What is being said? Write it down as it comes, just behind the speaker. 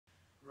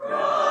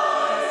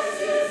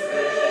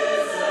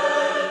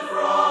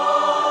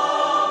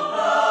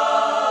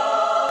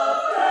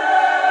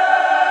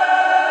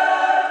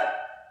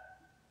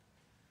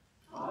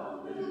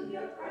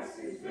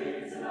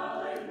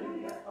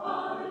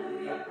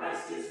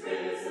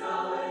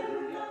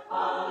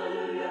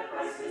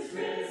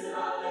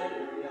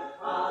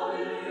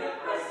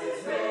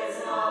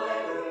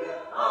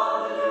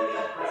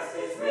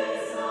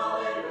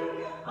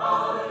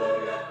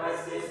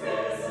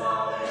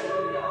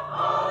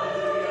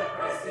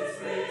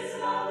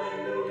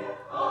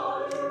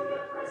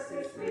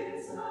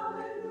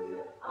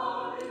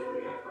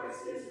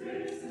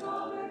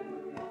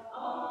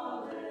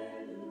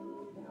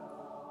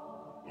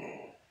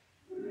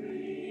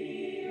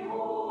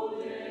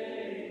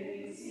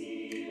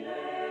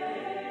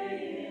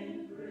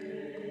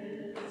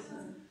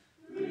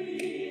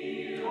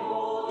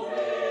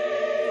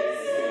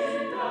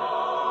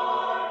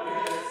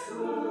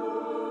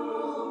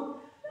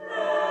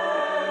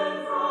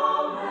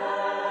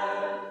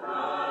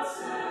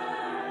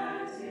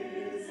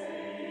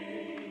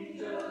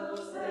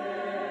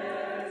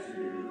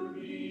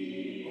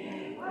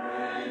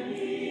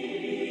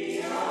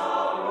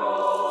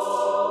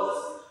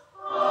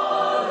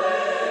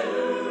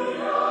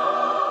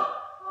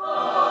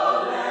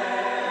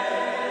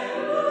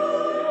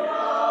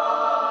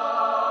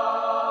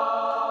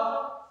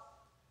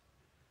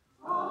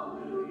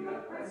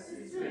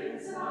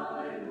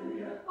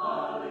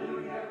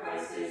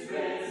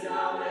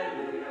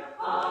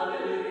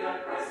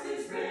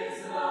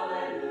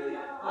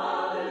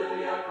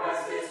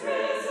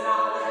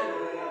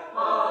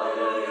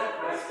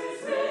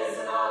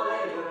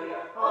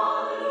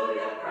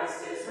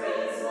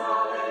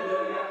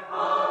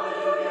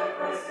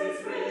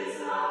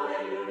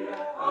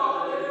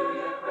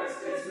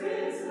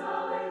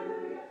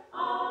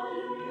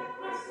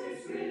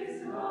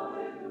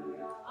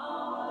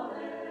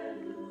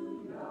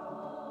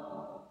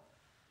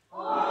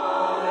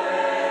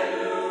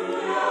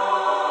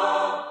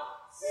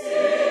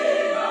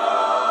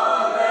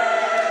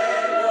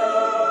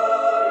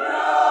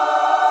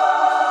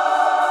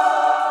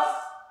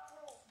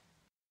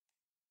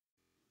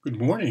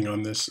morning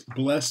on this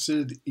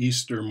blessed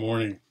Easter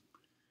morning.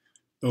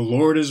 The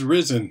Lord is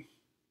risen,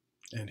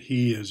 and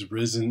he is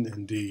risen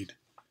indeed.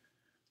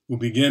 We'll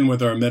begin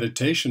with our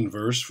meditation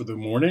verse for the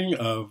morning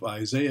of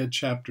Isaiah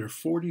chapter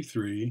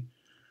 43,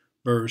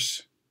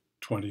 verse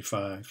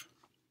 25.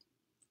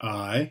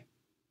 I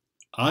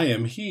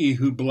am he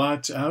who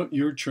blots out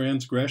your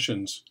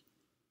transgressions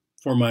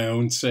for my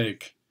own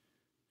sake,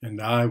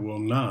 and I will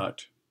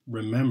not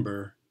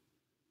remember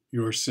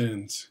your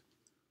sins.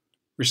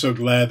 We're so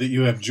glad that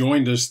you have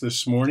joined us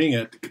this morning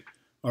at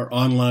our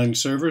online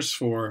service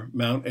for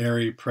Mount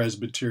Airy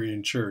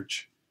Presbyterian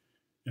Church.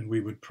 And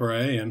we would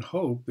pray and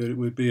hope that it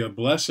would be a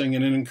blessing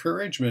and an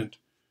encouragement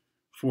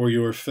for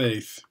your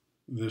faith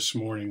this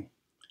morning.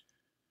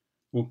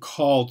 We'll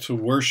call to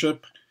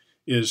worship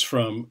is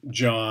from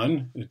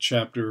John,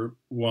 chapter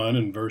 1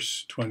 and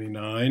verse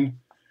 29,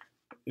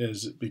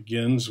 as it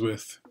begins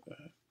with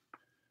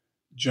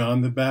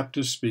John the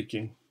Baptist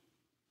speaking.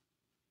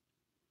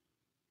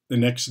 The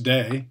next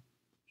day,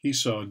 he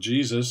saw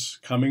Jesus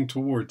coming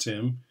towards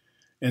him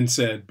and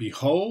said,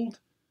 "Behold,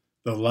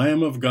 the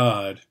Lamb of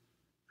God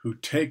who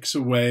takes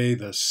away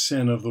the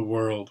sin of the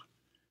world."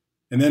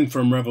 And then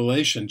from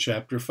Revelation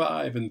chapter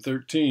 5 and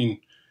 13,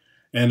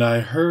 "And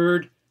I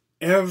heard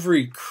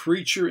every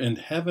creature in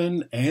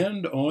heaven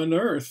and on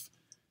earth,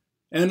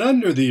 and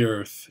under the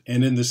earth,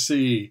 and in the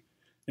sea,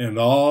 and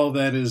all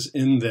that is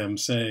in them,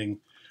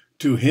 saying,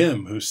 To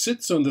him who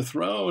sits on the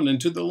throne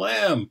and to the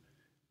Lamb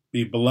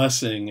be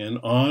blessing and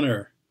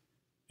honor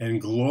and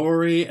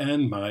glory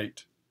and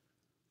might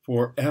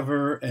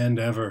forever and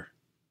ever."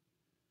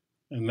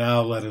 And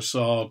now let us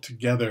all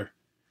together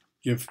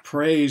give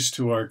praise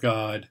to our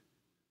God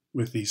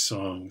with these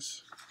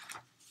songs.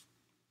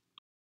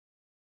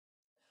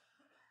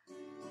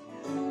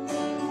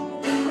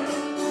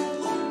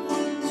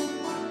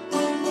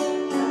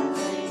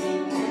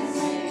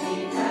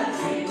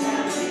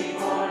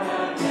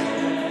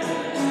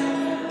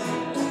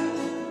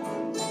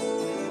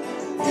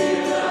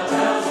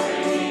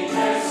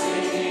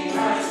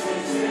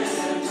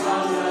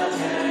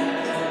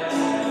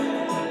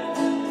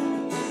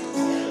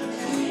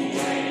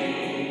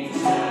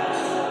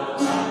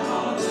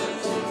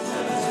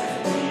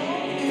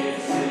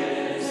 Is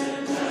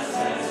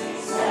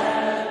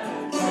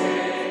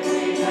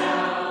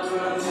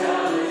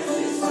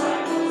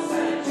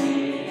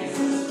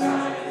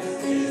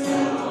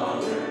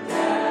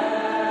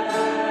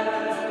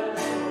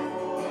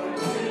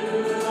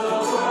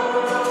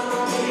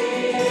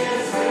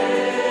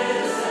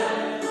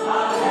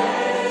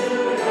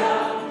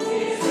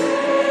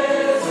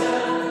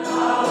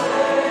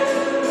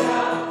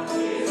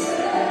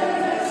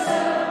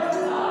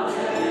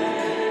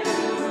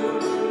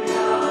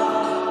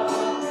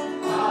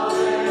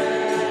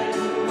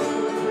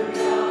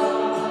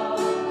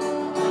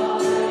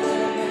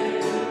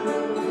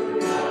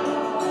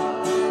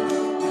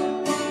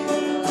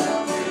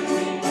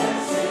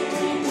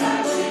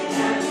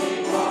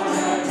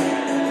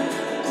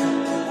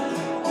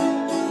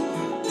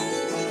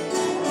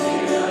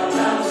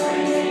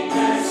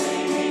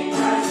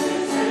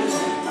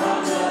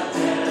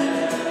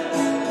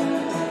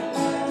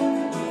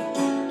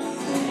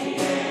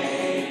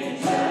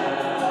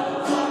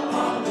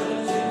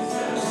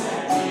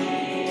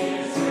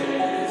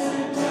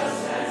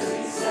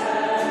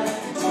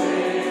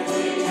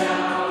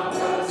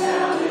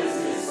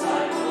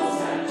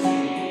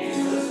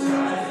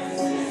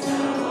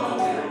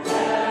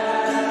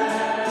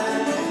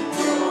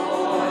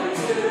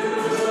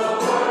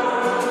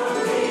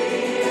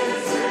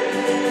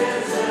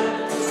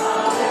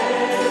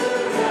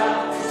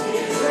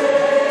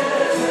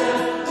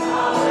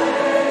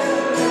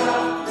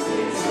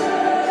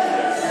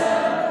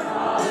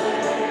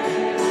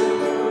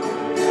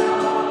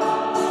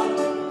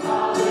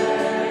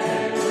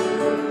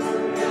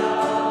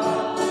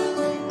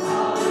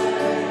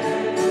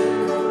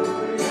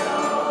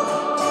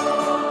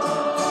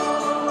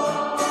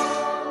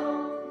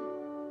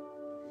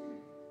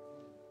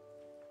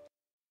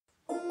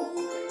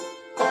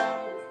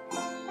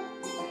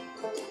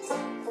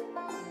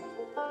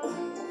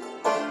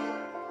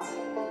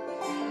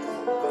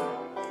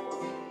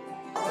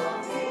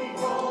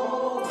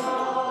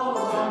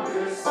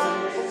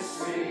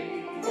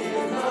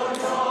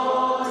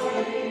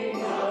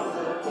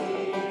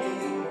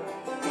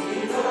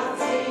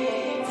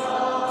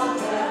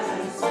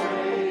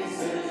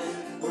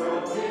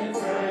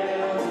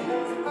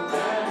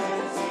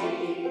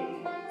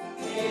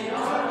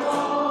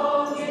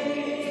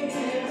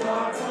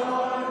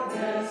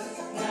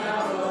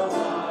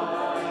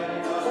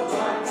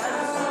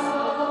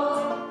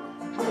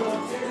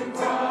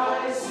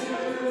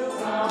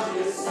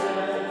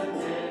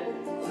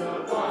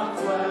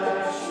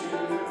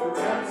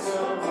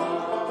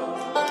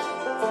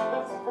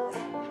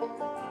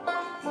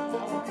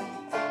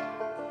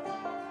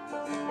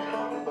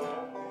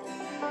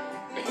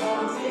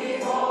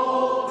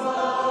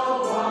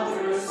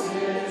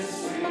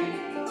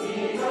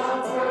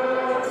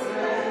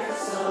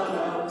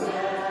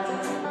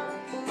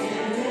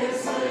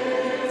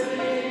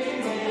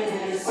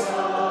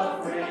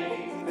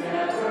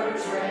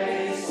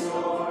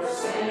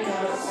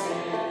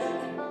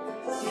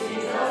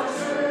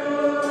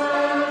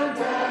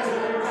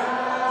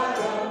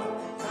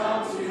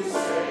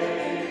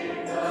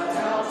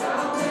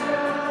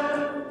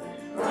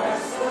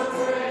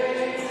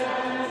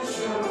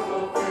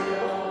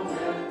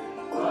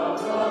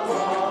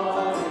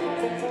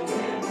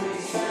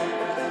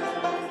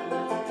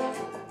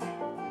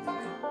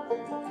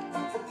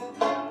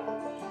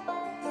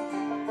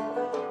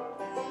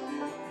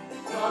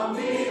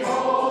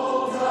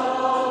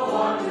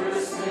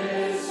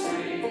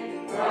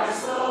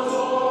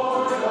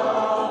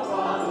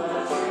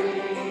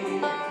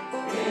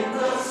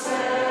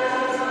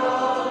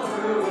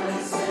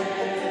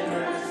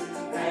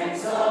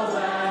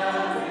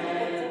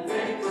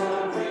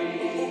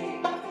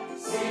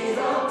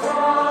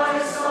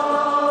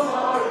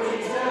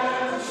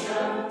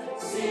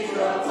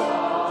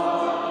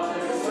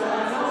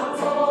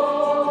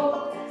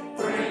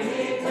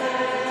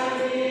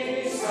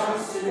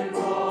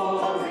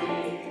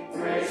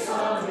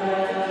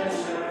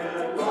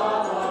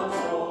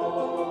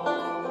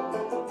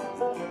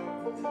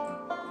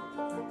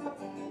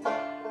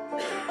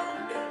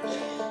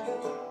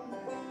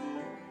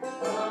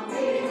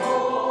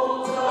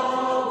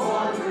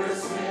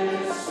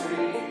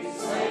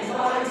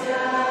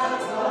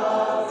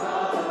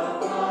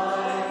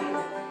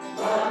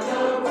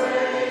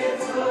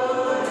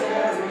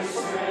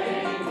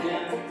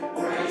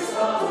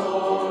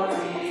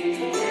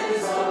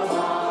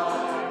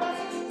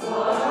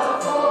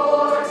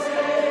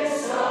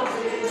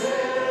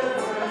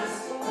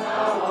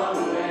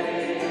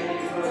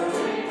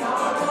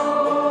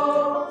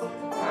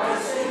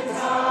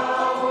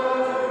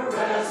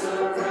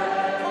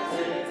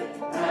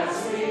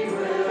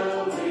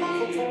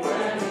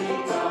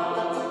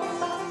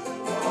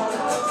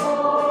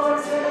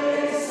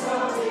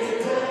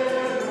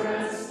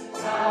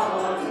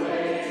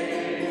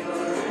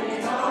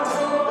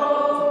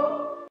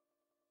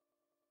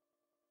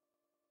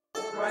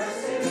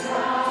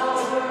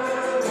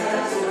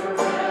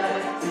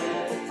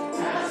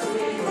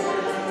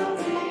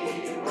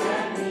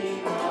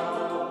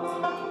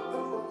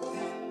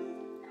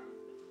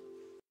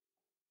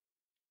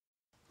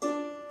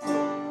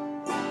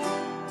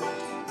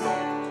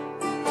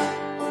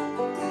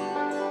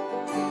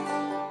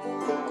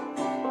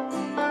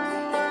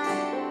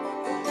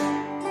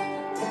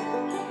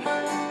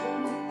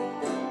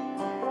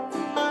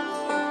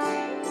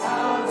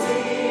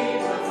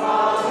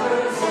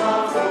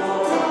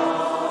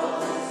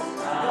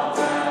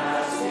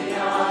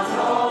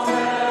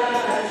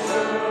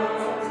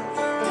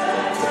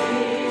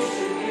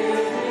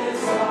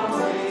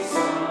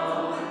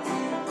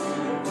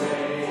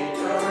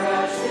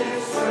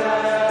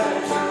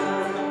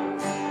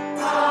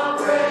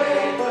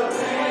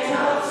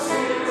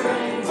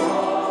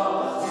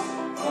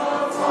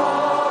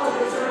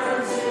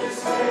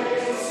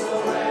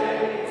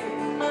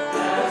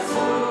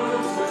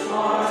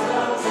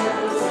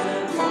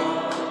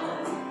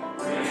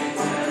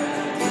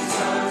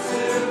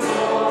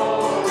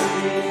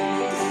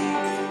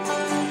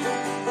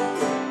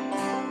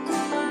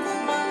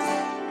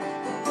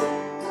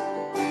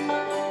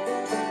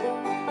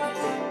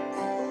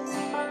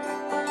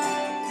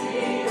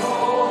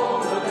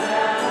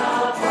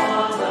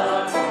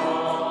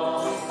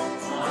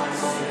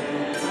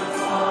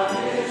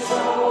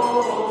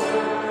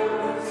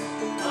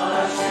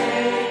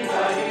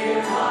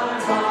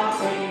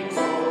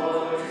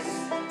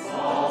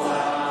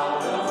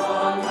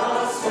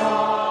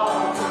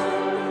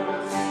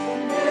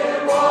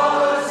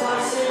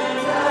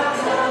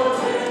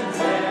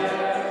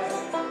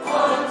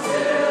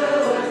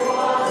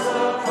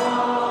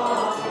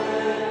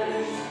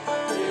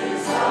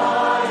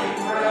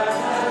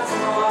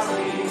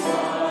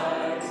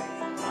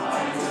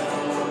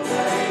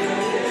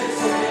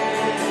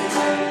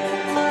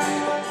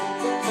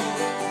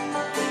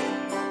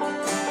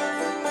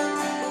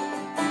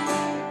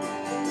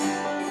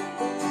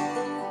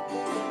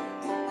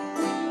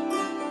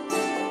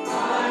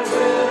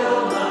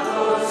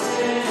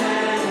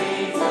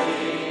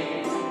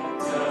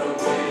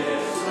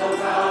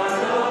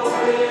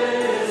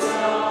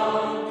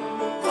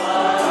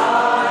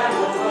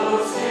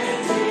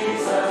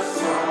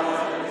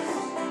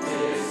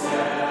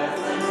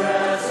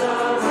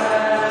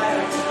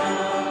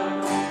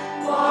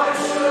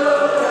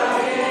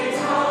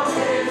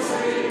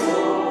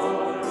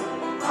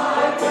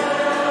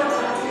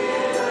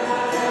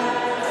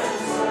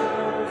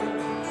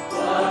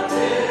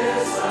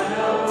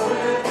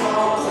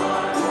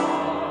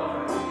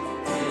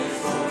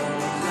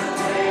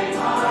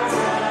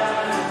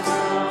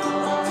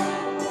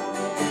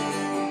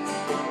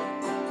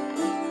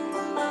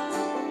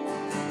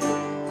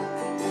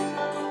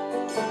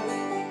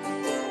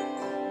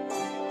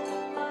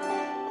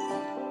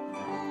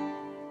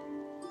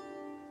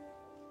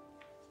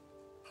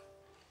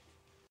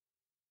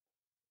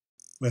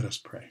Let us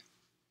pray.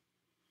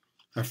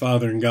 Our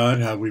Father and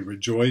God, how we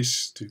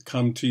rejoice to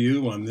come to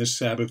you on this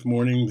Sabbath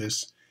morning,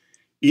 this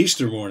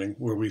Easter morning,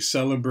 where we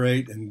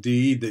celebrate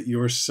indeed that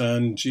your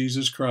Son,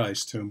 Jesus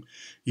Christ, whom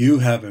you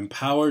have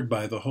empowered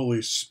by the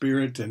Holy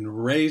Spirit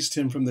and raised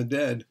him from the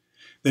dead,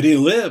 that he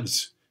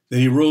lives, that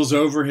he rules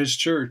over his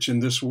church in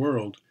this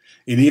world.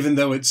 And even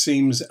though it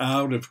seems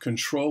out of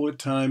control at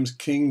times,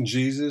 King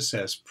Jesus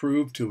has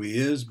proved who he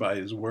is by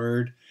his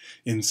word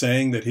in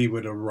saying that he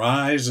would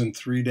arise in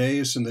 3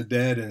 days from the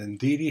dead, and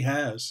indeed he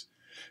has.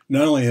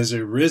 Not only has he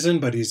risen,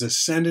 but he's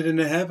ascended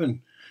into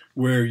heaven,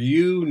 where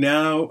you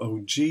now,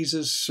 O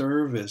Jesus,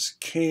 serve as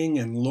King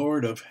and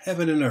Lord of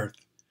heaven and earth.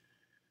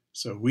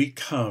 So we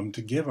come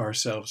to give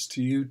ourselves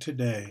to you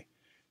today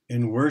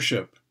in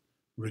worship,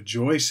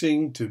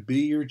 rejoicing to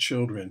be your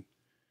children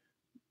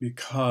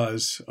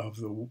because of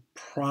the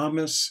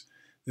promise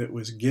that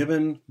was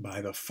given by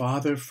the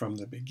Father from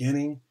the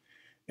beginning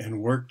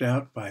and worked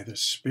out by the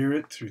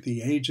Spirit through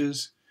the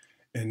ages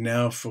and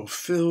now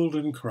fulfilled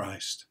in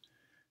Christ.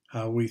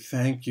 How we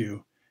thank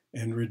you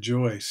and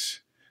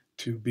rejoice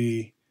to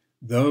be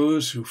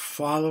those who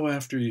follow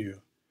after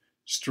you,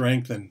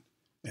 strengthen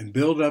and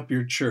build up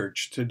your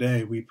church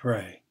today, we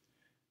pray,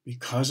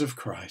 because of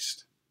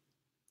Christ.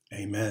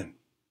 Amen.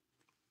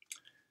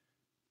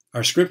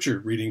 Our scripture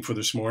reading for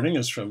this morning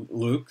is from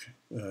Luke,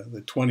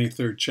 the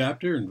 23rd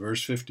chapter, in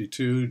verse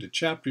 52 to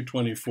chapter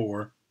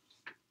 24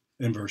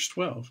 and verse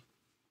 12.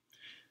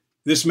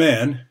 This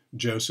man,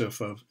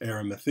 Joseph of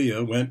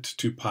Arimathea, went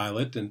to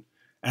Pilate and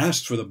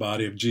asked for the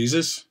body of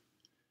Jesus.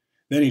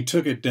 Then he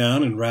took it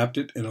down and wrapped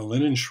it in a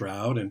linen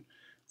shroud and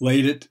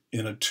laid it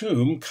in a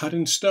tomb cut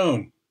in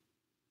stone,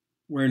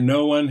 where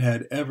no one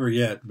had ever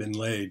yet been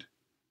laid.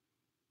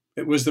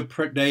 It was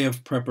the day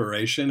of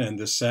preparation, and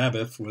the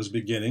Sabbath was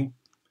beginning.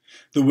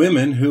 The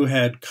women who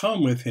had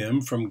come with him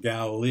from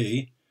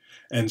Galilee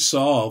and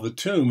saw the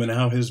tomb and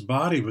how his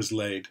body was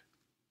laid.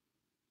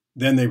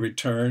 Then they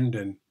returned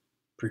and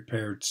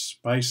prepared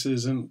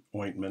spices and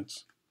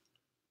ointments.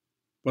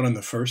 But on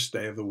the first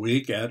day of the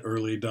week, at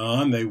early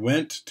dawn, they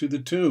went to the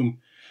tomb,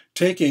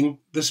 taking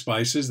the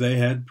spices they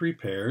had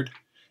prepared,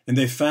 and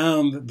they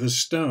found the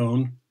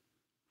stone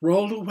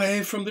rolled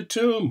away from the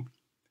tomb.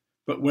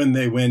 But when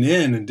they went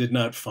in and did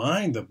not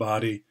find the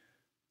body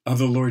of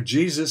the Lord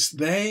Jesus,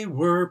 they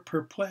were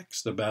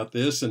perplexed about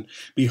this, and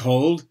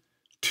behold,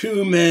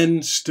 2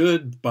 men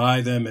stood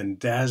by them in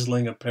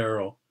dazzling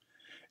apparel.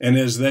 And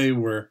as they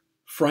were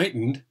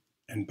frightened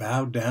and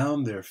bowed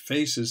down their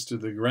faces to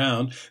the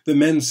ground, the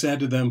men said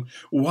to them,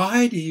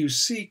 "Why do you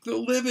seek the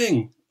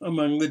living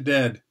among the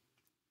dead?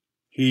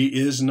 He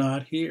is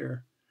not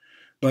here,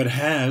 but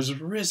has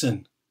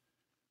risen.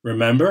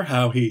 Remember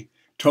how he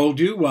told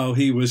you while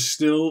he was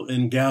still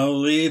in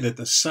Galilee that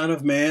the Son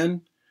of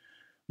Man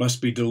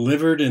must be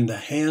delivered in the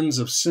hands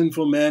of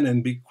sinful men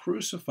and be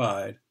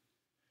crucified,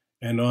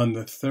 and on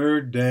the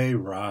 3rd day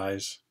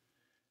rise."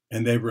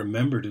 And they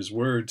remembered his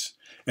words.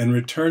 And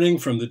returning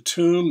from the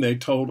tomb, they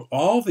told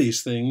all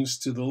these things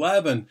to the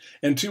 11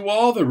 and to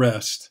all the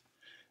rest.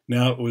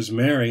 Now it was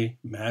Mary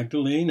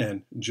Magdalene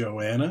and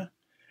Joanna,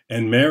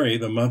 and Mary,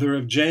 the mother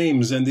of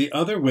James, and the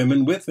other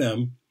women with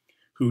them,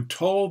 who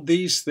told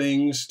these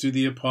things to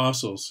the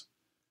apostles.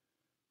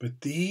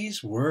 But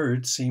these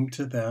words seemed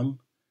to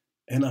them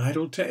an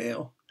idle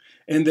tale,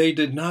 and they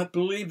did not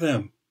believe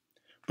them.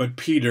 But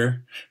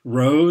Peter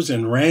rose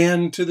and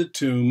ran to the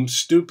tomb,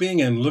 stooping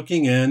and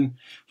looking in.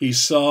 He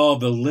saw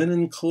the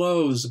linen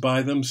clothes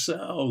by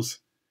themselves,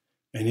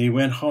 and he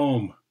went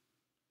home,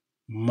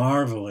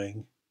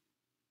 marveling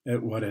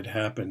at what had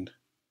happened.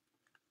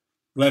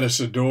 Let us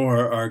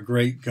adore our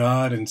great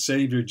God and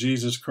Savior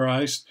Jesus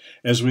Christ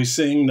as we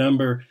sing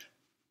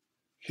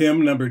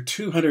hymn number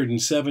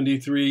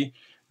 273,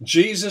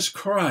 Jesus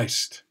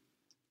Christ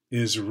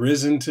is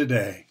risen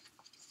today.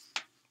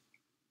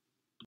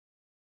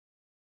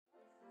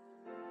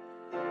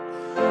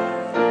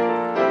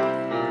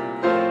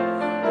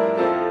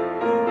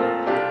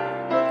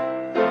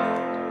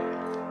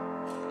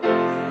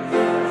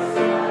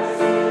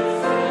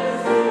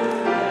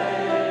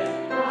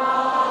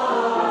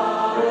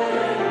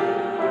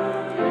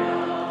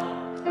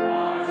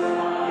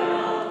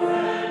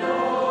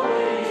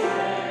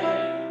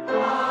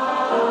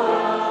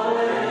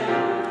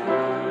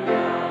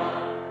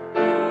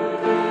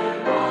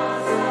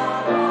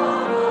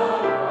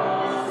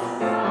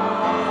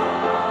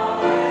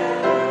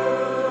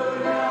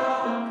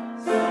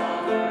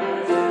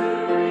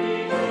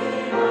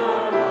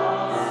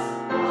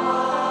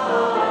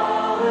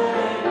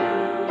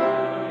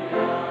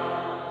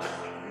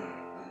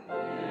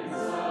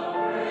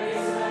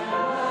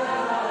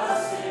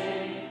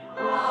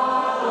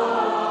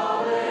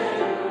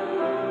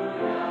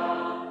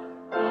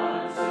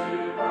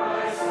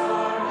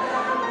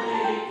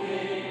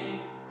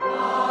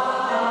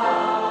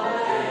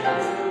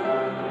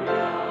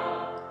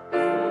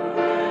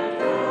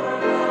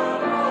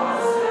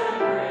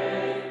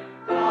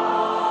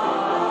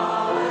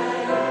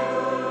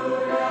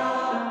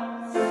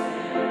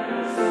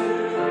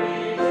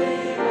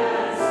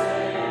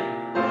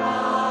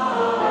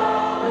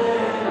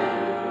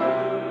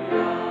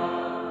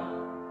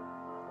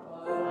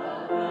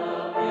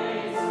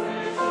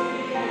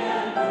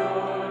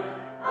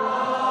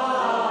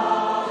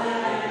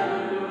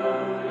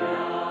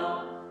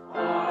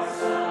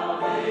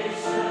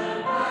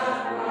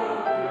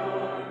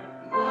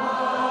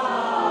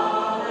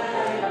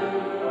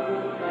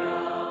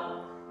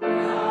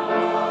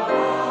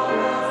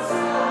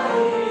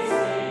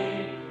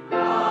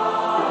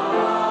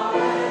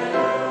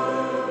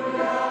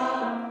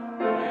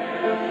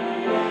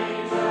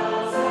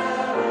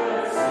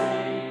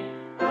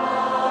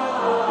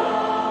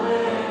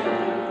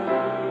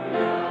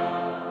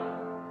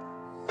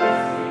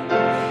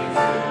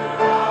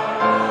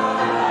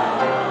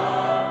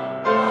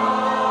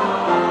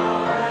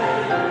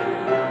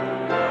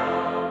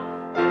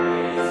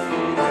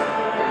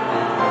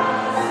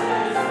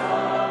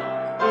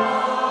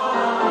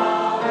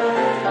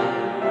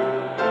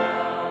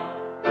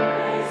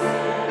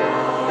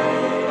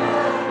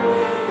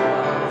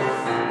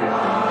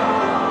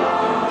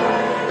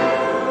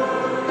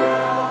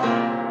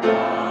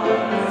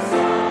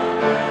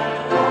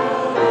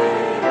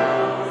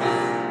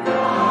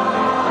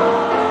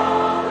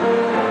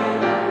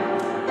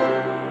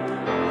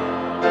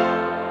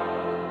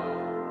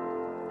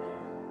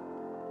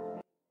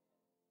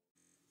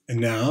 And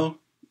now,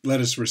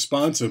 let us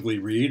responsively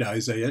read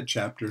Isaiah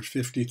chapter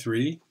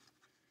 53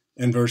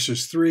 and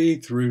verses 3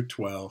 through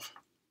 12.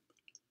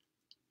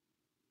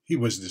 He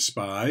was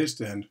despised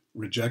and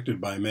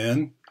rejected by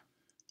men,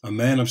 a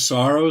man of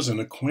sorrows and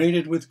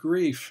acquainted with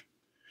grief,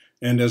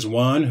 and as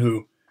one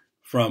who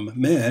from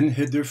men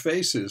hid their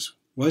faces,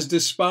 was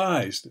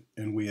despised,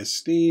 and we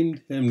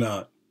esteemed him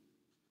not.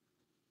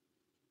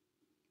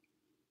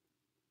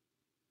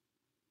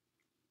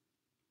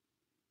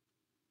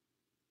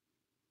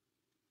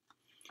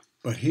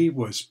 But he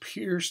was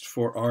pierced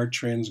for our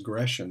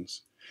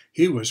transgressions.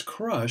 He was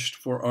crushed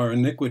for our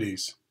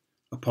iniquities.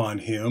 Upon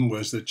him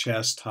was the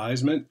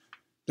chastisement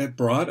that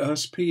brought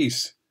us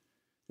peace,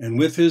 and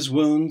with his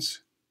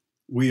wounds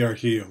we are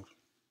healed.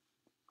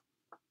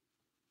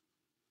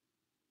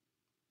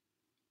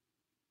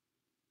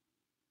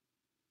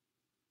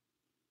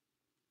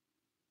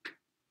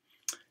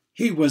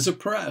 He was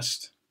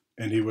oppressed,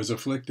 and he was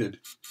afflicted.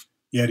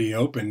 Yet he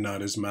opened not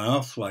his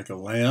mouth. Like a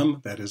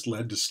lamb that is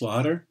led to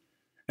slaughter,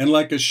 and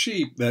like a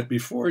sheep that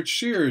before its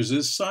shears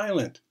is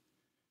silent,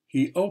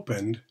 he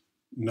opened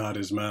not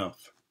his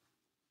mouth.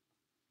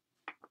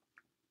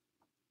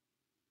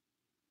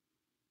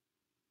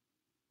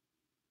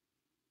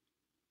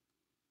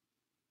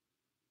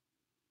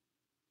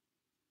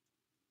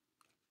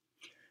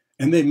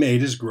 And they made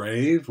his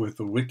grave with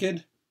the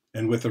wicked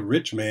and with a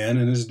rich man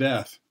in his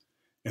death.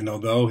 And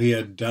although he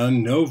had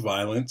done no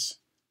violence,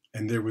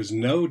 and there was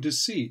no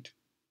deceit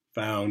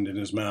found in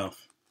his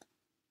mouth.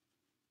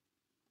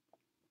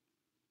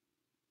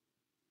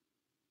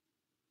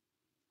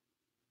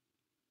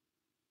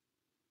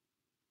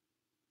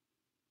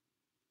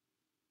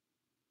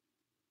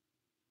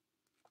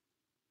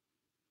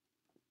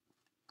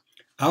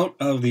 Out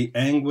of the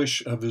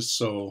anguish of his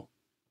soul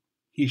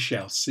he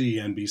shall see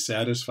and be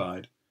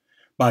satisfied.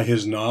 By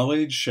his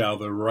knowledge shall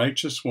the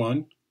righteous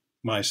one,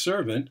 my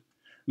servant,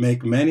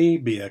 make many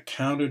be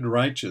accounted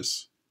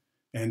righteous,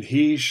 and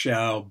he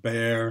shall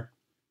bear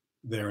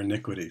their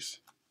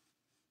iniquities.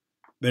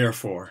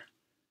 Therefore,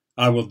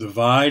 I will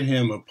divide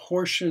him a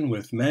portion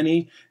with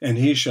many, and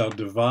he shall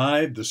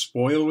divide the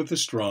spoil with the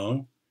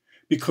strong,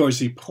 because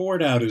he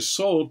poured out his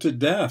soul to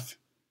death,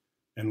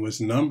 and was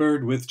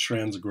numbered with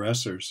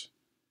transgressors.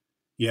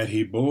 Yet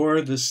he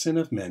bore the sin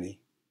of many,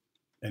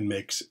 and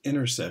makes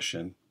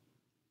intercession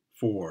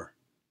for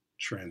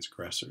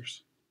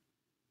transgressors.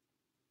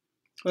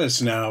 Let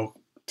us now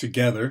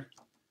together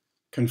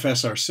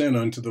confess our sin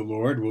unto the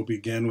Lord. We'll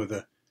begin with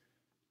a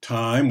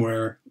time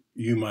where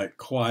we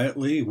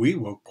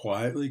will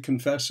quietly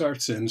confess our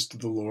sins to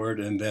the Lord,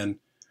 and then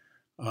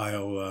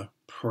I'll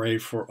pray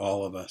for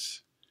all of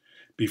us.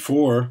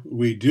 Before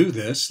we do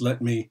this,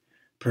 let me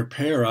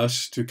prepare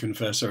us to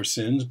confess our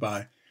sins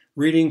by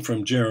reading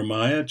from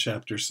Jeremiah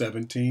chapter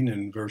 17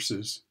 and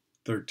verses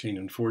 13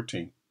 and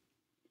 14.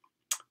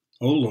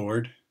 O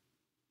Lord,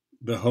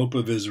 the hope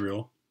of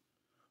Israel,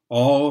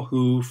 all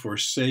who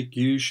forsake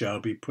you shall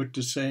be put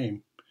to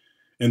shame,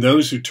 and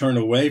those who turn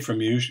away from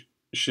you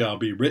shall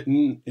be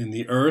written in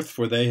the earth,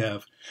 for they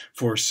have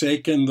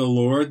forsaken the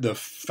Lord, the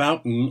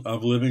fountain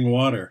of living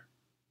water.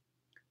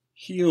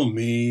 Heal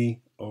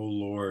me, O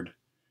Lord,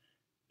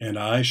 and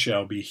I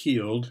shall be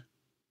healed.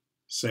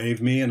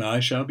 Save me, and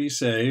I shall be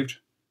saved,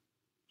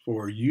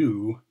 for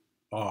you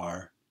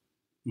are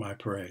my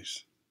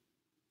praise.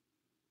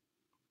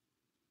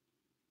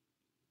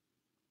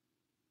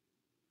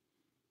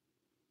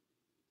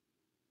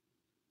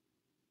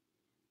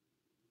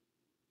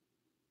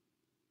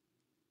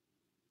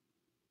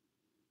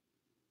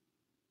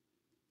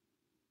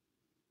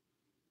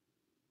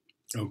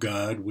 O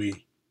God,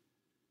 we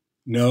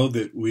know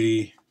that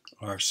we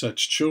are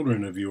such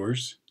children of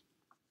yours,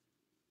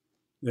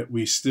 that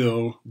we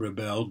still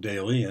rebel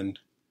daily and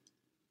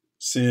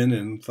sin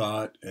in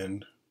thought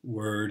and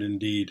word and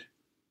deed.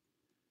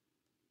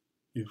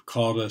 You've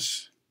called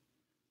us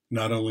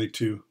not only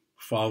to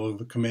follow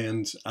the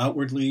commands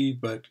outwardly,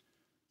 but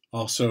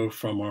also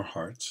from our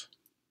hearts.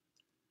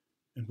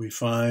 And we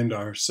find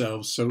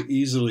ourselves so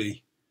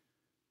easily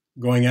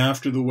going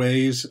after the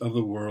ways of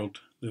the world,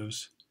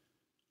 those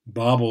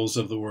baubles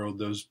of the world,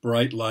 those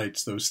bright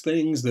lights, those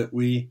things that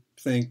we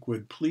think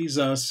would please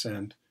us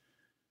and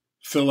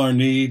fill our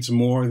needs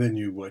more than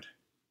you would.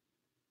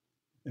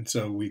 And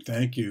so we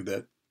thank you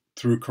that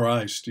through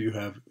Christ you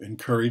have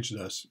encouraged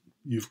us.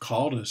 You've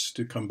called us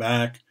to come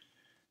back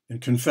and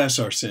confess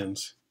our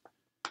sins.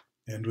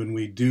 And when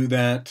we do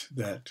that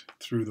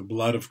through the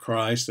blood of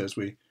Christ, as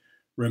we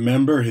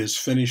remember his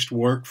finished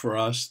work for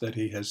us, that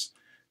he has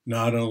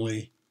not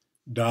only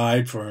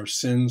died for our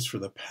sins for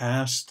the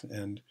past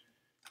and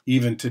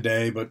even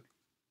today, but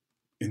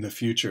in the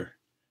future.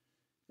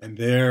 And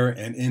there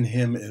and in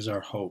him is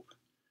our hope.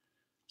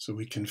 So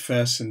we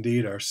confess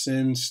indeed our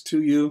sins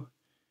to you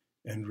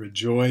and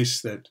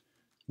rejoice that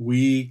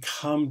we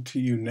come to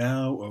you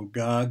now, O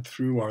God,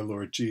 through our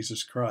Lord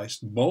Jesus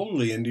Christ,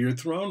 boldly into your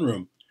throne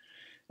room,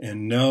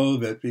 and know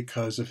that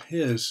because of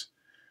his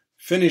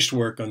finished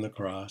work on the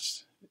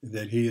cross,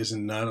 that he is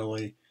not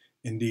only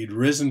indeed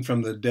risen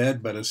from the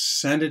dead, but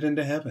ascended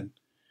into heaven,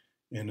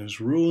 and is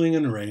ruling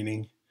and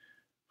reigning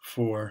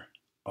for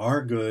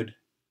our good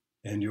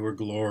and your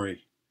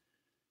glory.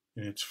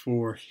 And it's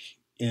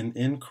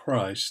in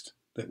Christ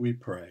that we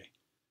pray.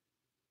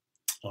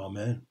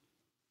 Amen.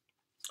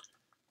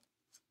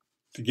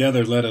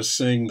 Together let us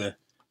sing the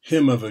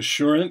hymn of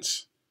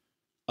assurance,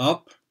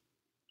 Up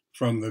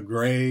from the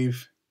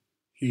grave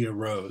he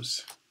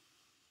arose.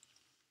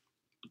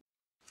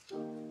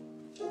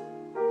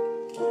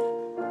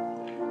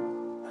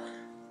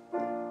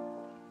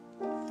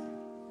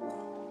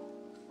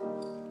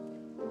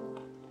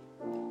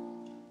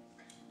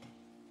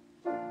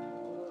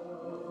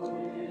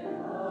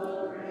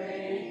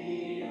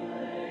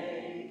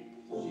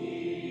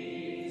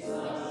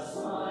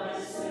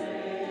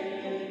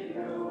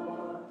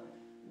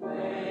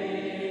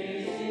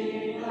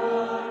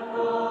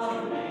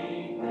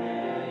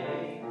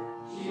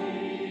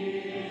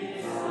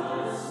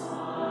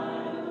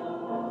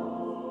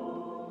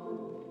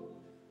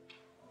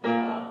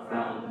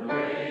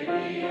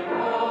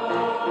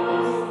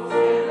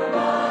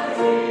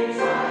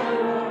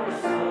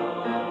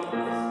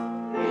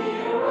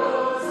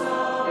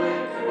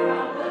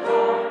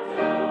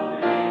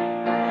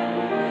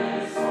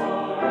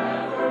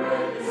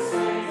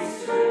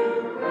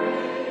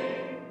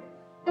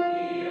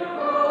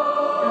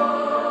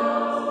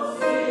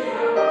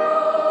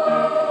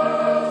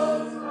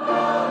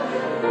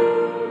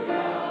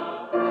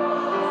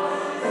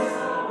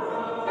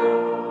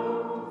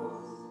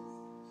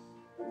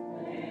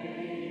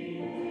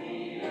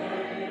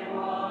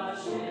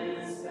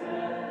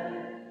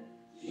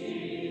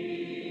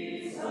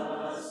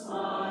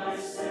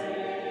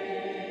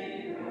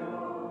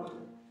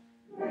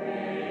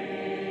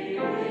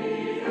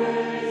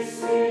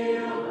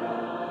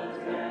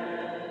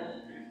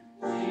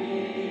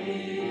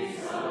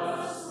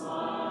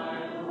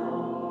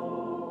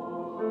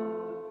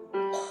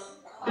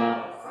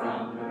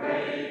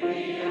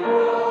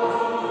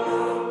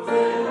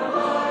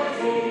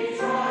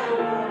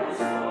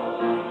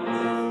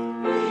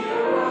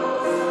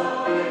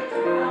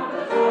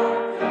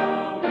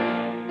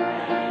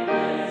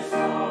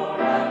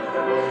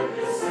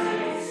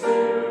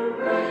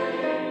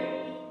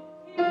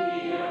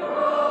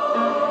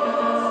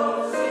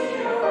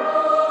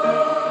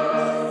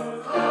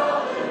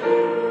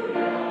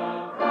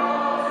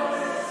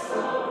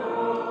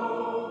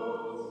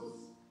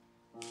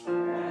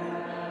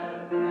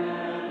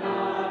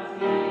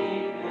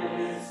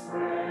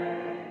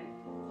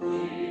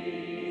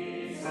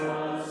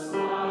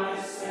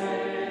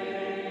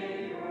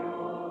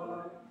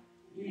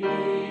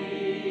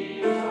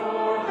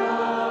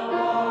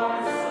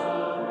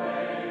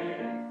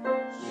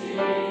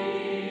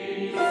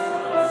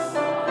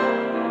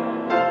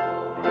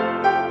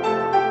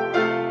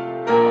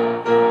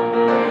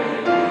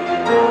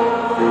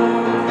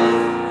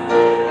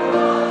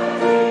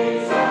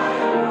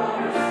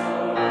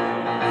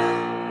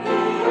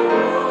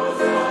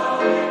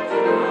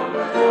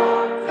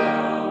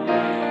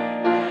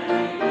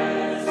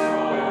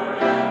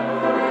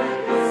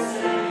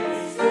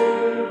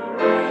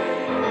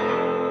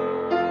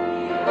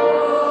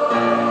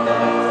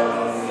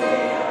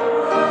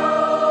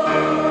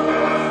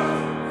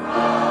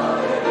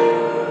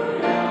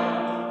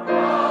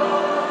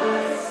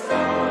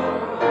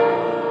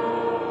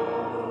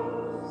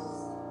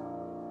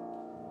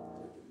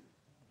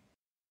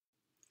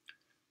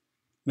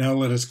 Now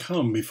let us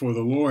come before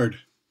the Lord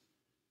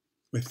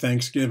with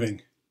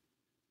thanksgiving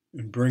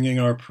and bringing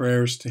our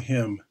prayers to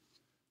him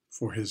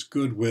for his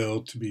good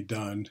will to be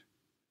done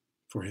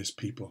for his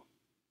people.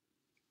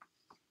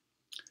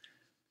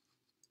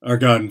 Our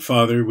God and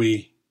Father,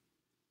 we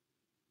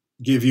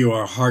give you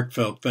our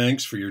heartfelt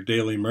thanks for your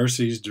daily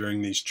mercies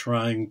during these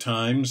trying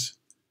times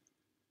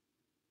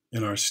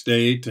in our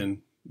state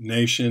and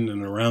nation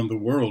and around the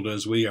world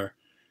as we are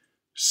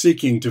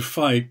seeking to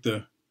fight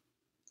the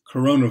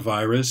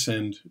coronavirus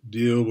and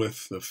deal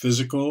with the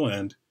physical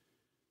and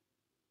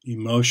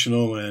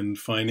emotional and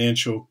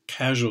financial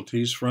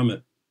casualties from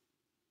it.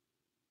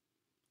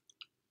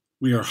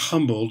 We are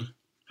humbled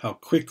how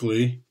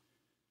quickly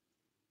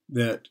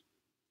that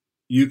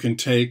you can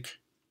take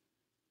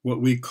what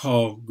we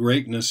call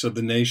greatness of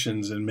the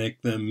nations and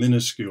make them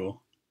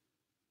minuscule,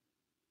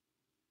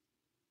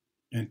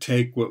 and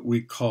take what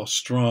we call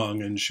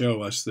strong and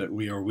show us that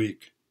we are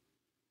weak.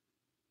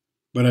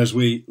 But as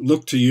we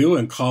look to you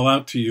and call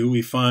out to you,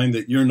 we find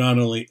that you're not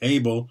only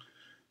able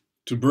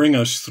to bring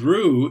us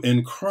through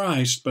in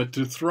Christ, but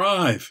to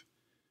thrive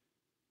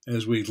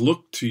as we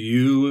look to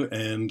you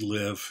and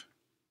live.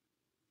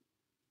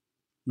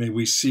 May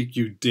we seek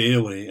you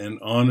daily and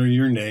honor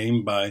your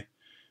name by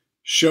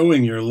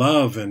showing your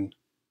love and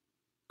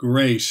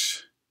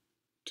grace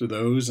to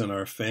those in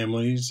our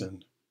families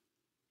and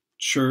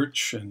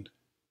church and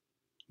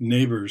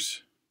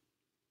neighbors.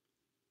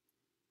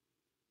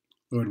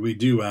 Lord, we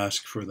do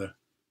ask for the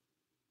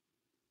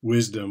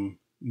wisdom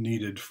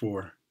needed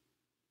for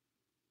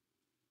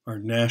our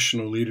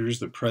national leaders,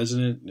 the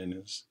president and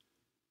his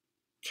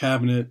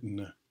cabinet and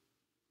the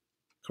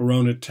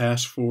Corona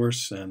Task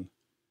Force, and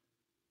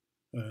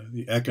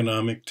the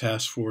economic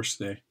task force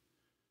they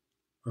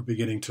are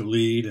beginning to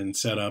lead and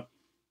set up.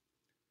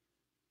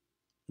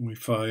 And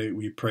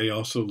we pray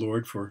also,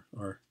 Lord, for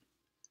our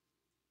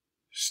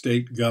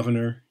state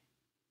governor,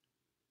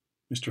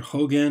 Mr.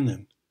 Hogan,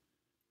 and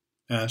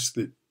ask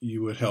that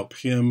you would help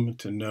him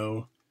to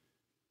know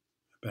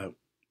about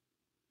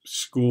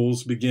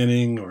schools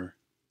beginning or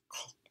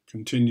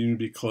continuing to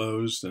be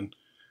closed, and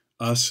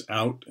us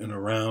out and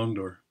around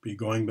or be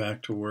going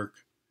back to work.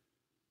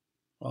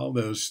 All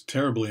those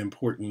terribly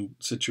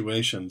important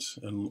situations,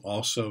 and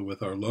also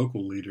with our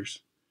local leaders.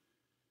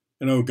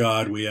 And oh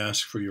God, we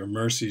ask for your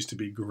mercies to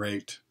be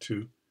great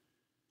to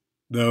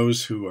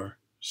those who are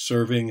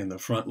serving in the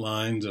front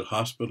lines at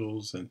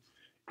hospitals and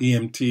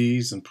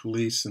EMTs and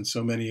police and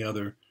so many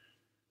other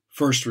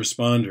first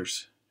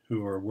responders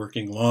who are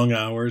working long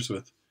hours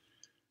with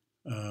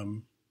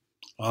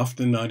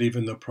often not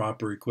even the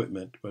proper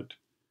equipment, but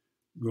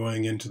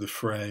going into the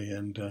fray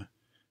and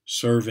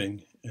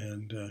serving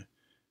and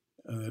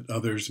that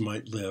others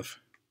might live.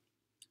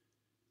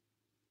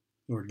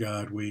 Lord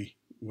God, we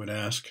would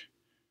ask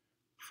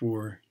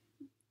for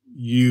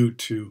you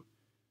to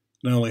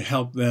not only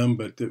help them,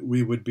 but that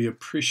we would be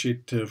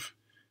appreciative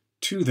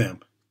to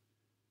them.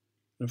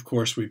 Of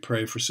course, we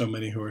pray for so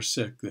many who are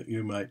sick that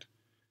you might,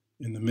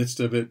 in the midst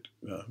of it,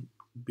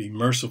 be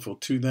merciful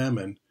to them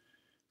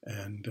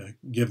and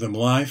give them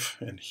life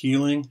and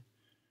healing.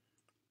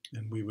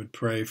 And we would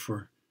pray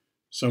for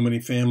so many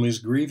families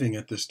grieving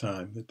at this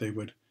time, that they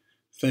would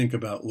think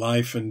about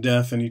life and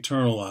death and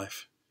eternal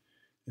life,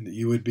 and that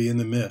you would be in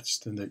the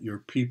midst, and that your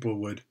people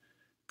would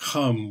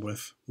come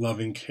with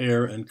loving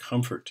care and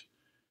comfort,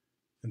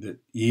 and that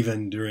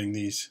even during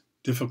these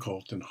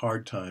difficult and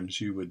hard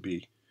times you would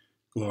be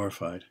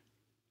glorified.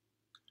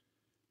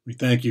 We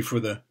thank you for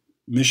the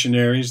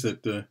missionaries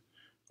that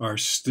are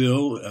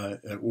still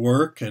at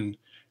work and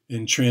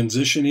in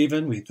transition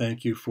even. We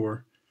thank you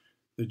for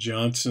the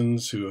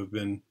Johnsons who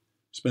have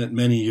spent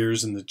many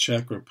years in the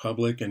Czech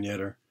Republic and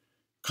yet are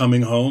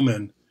coming home,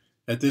 and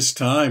at this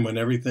time when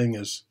everything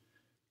is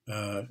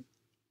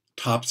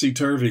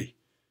topsy-turvy,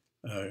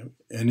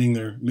 ending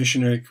their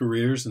missionary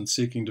careers and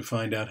seeking to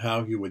find out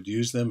how you would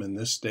use them in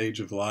this stage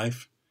of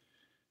life,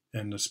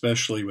 and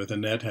especially with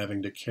Annette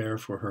having to care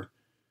for her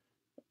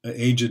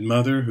aged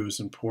mother who's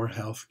in poor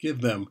health.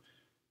 Give them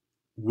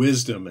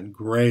wisdom and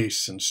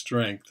grace and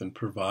strength, and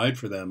provide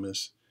for them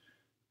as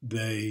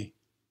they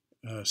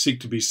seek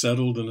to be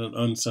settled in an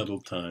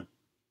unsettled time.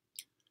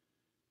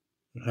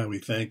 How we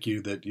thank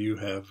you that you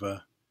have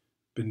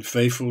been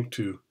faithful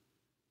to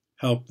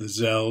help the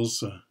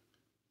Zells,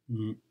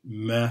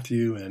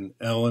 Matthew and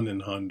Ellen in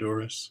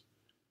Honduras,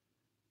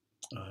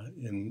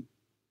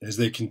 as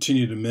they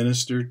continue to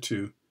minister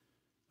to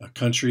a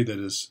country that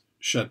is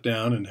shut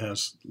down and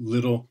has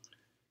little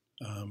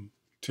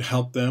to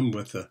help them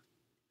with the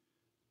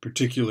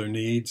particular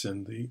needs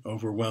and the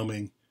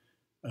overwhelming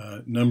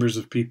numbers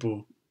of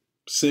people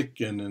sick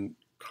and in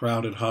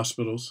crowded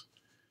hospitals,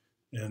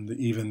 and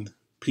even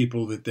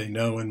people that they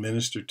know and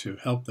minister to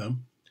help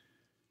them.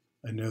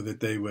 I know that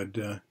they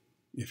would,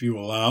 if you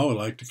allow,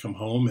 like to come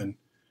home and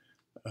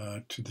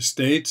to the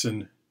States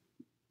and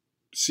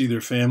see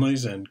their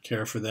families and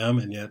care for them,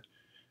 and yet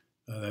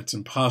that's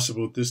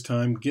impossible at this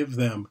time. Give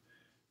them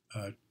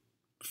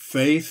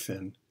faith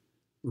and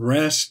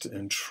rest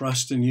and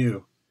trust in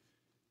you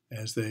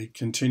as they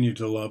continue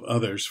to love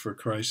others for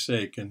Christ's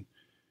sake. And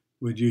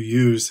would you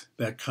use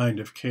that kind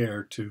of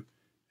care to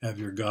have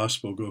your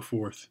gospel go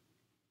forth?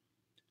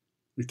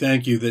 We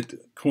thank you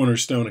that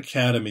Cornerstone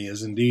Academy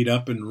is indeed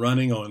up and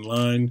running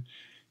online.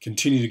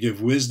 Continue to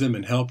give wisdom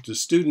and help to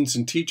students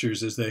and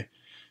teachers as they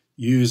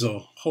use a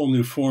whole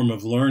new form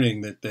of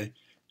learning that they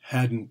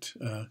hadn't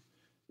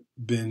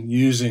been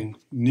using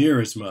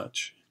near as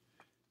much.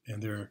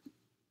 And there are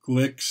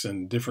glicks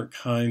and different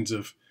kinds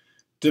of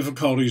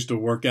difficulties to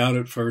work out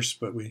at first,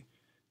 but we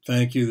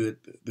thank you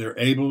that they're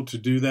able to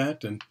do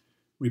that. And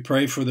we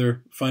pray for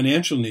their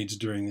financial needs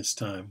during this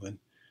time when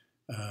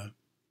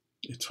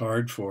it's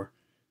hard for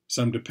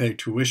some to pay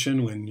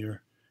tuition when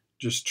you're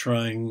just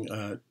trying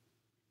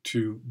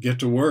to get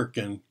to work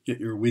and get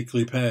your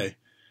weekly pay.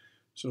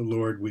 So,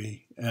 Lord,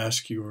 we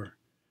ask your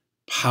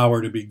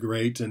power to be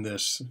great in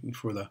this, and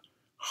for the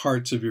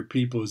hearts of your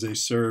people as they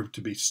serve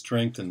to be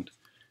strengthened,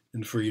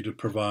 and for you to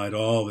provide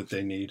all that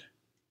they need.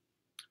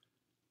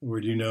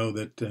 Lord, you know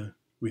that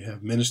we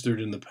have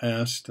ministered in the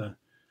past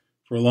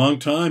for a long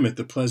time at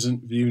the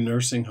Pleasant View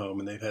Nursing Home,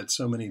 and they've had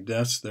so many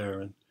deaths there,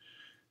 and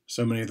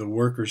so many of the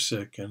workers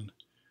sick, and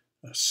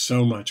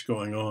so much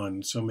going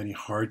on, so many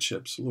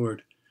hardships.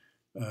 Lord,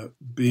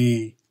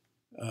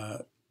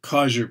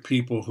 cause your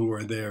people who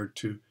are there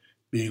to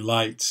be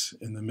lights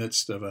in the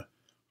midst of a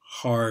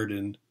hard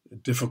and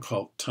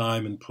difficult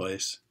time and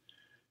place,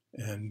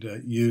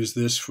 and use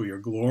this for your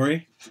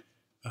glory.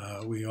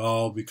 We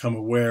all become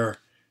aware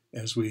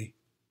as we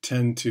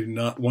tend to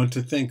not want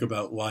to think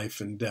about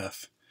life and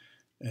death,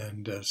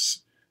 and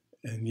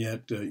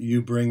yet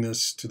you bring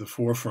this to the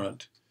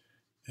forefront,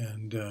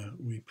 and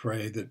we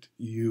pray that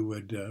you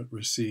would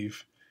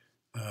receive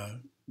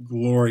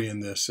glory in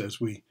this as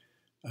we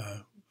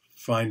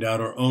find out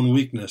our own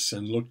weakness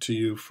and look to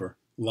you for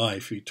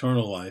life,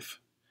 eternal life,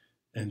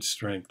 and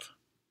strength.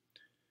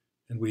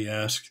 And we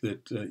ask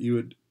that you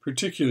would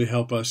particularly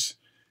help us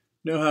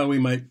know how we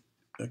might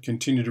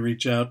continue to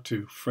reach out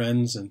to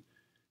friends and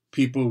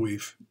people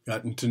we've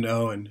gotten to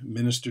know and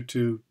minister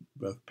to,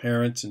 both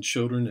parents and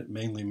children at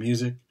Mainly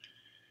Music,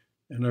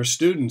 and our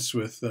students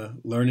with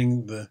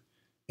learning the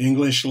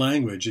English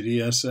language at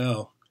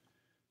ESL.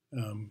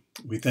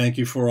 We thank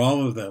you for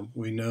all of them.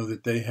 We know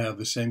that they have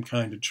the same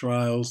kind of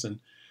trials and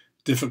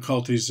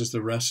difficulties as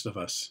the rest of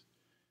us,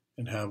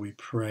 and how we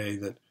pray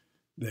that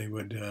they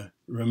would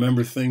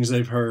remember things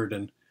they've heard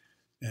and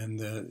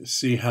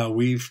see how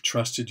we've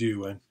trusted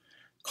you and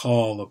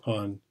call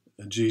upon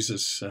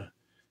Jesus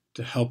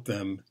to help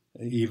them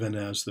even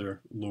as their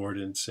Lord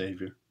and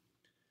Savior.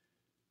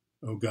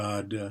 Oh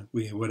God,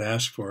 we would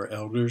ask for our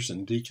elders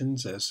and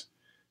deacons as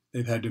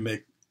they've had to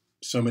make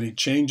so many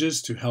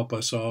changes to help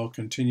us all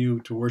continue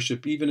to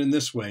worship even in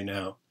this way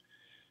now.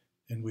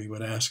 And we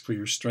would ask for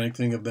your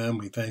strengthening of them.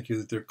 We thank you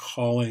that they're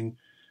calling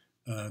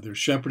their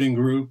shepherding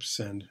groups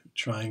and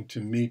trying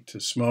to meet to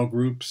small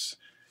groups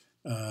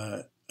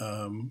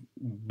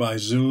by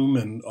Zoom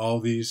and all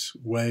these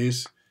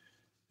ways.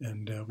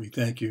 And we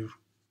thank you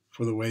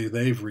for the way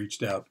they've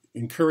reached out.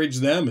 Encourage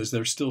them as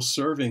they're still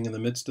serving in the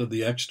midst of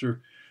the extra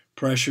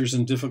pressures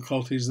and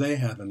difficulties they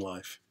have in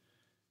life.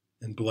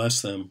 And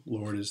bless them,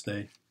 Lord, as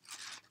they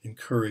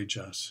encourage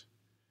us.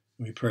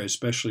 We pray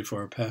especially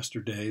for our Pastor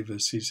Dave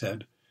as he's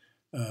had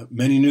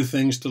many new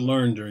things to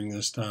learn during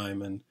this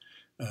time, and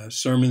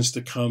sermons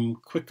to come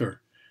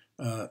quicker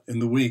in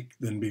the week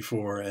than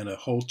before, and a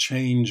whole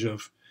change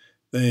of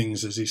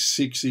things as he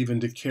seeks even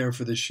to care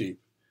for the sheep.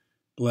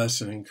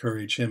 Bless and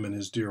encourage him and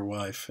his dear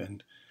wife,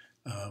 and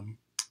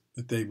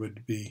that they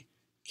would be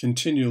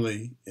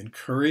continually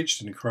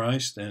encouraged in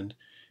Christ and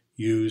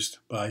used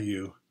by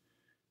you.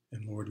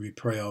 And Lord, we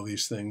pray all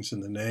these things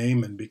in the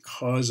name and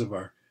because of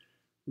our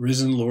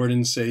risen Lord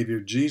and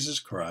Savior, Jesus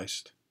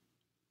Christ.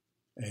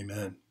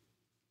 Amen.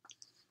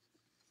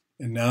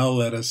 And now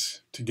let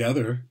us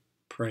together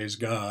praise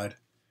God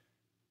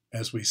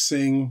as we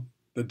sing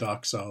the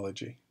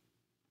doxology.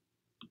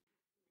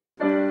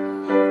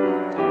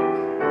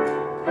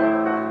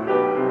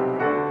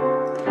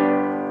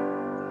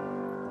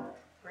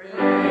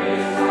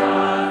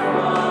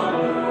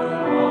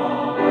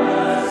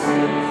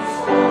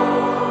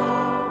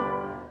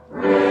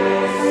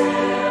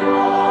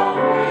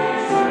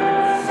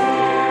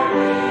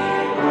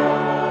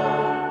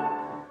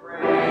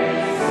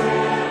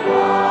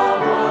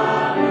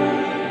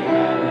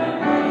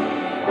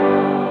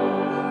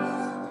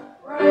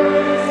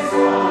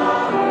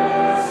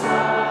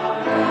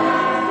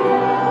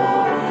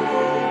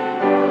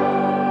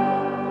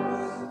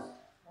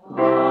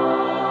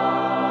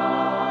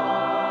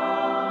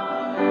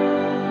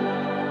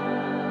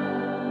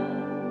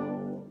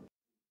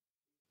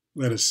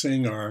 Let us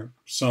sing our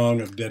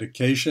song of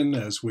dedication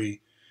as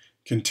we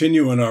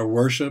continue in our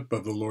worship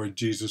of the Lord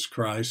Jesus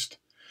Christ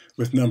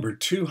with number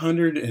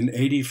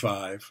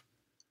 285,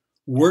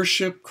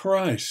 Worship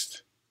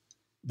Christ,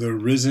 the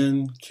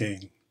Risen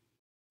King.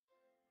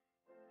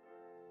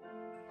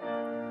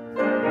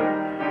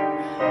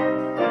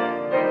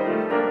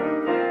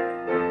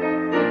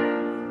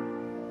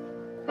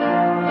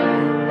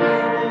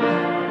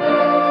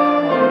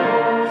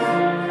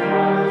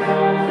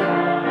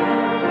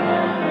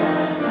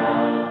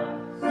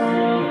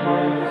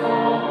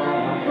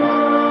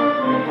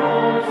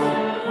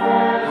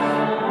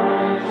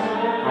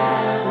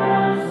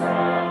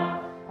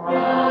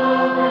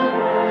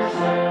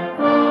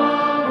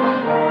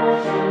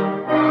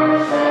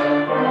 Worship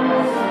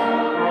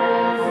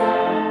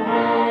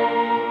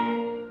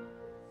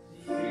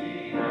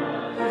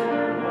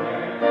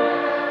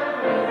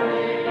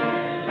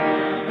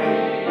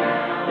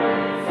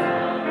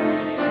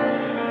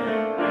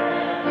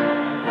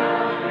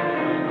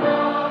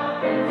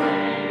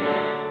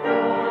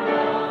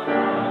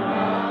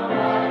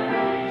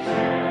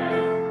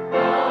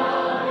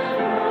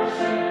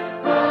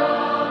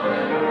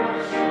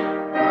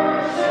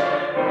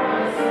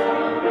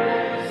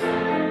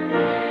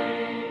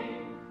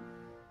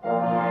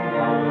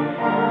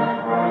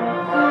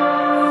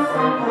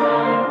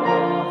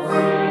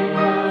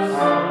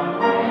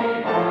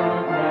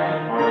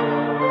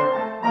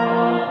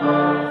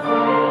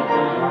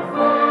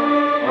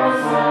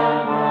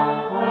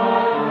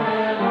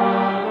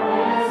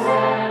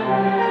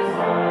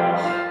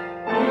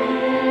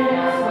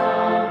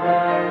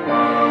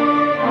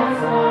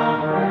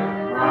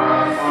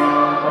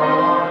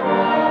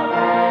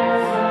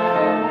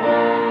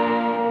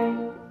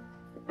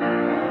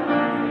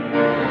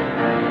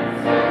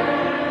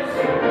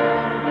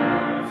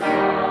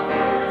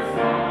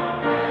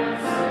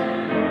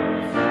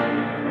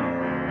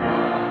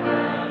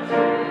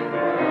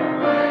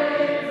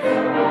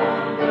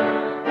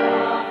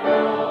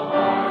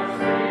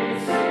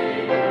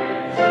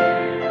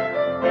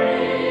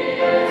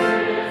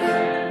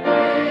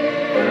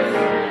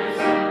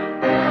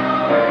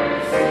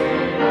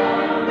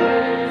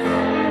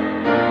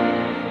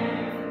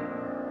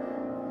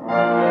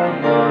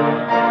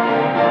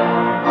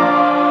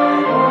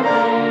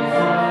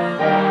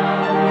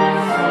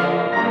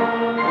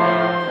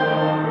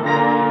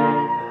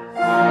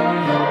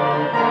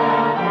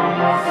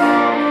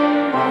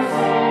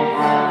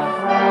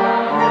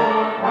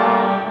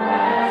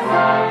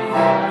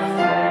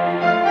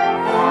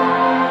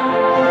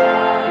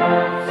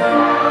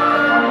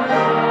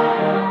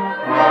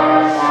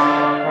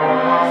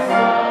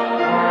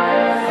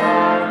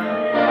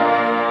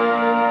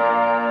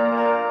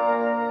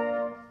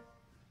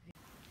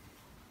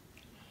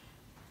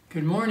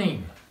Good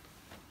morning.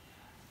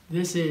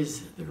 This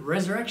is the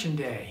Resurrection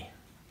Day,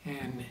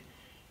 and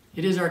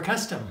it is our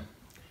custom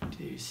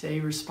to say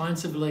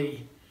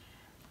responsibly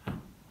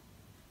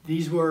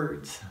these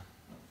words.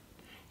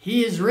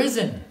 He is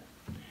risen.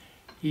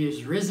 He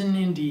is risen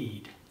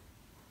indeed.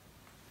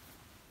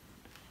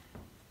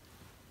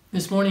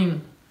 This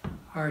morning,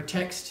 our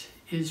text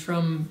is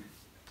from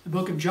the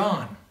book of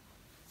John,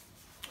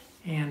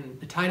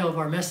 and the title of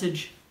our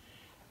message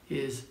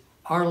is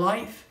Our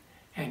Life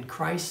and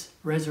Christ's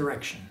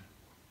Resurrection.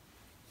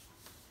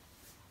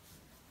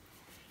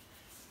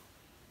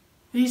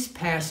 These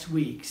past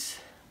weeks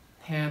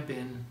have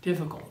been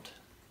difficult.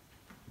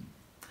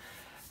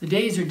 The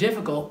days are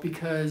difficult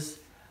because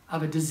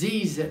of a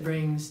disease that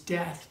brings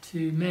death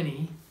to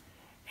many,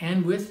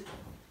 and with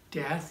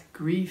death,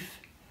 grief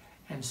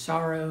and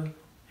sorrow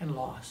and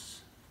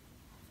loss.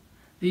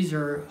 These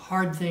are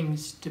hard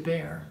things to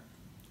bear,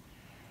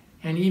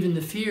 and even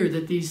the fear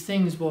that these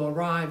things will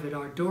arrive at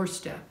our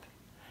doorstep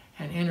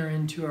and enter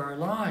into our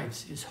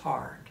lives is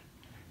hard,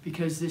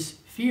 because this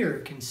fear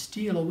can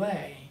steal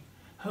away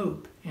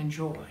hope and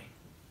joy.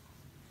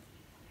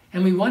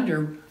 And we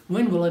wonder,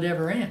 when will it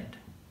ever end?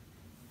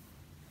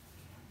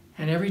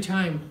 And every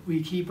time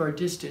we keep our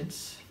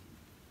distance,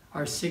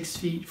 our 6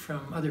 feet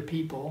from other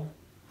people,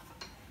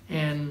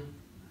 and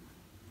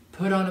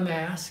put on a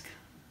mask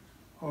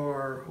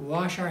or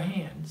wash our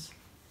hands,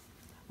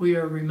 we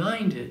are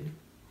reminded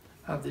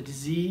of the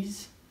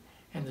disease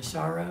and the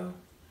sorrow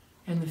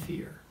and the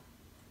fear.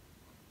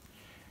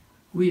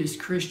 We as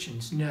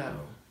Christians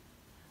know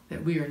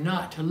that we are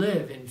not to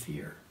live in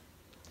fear.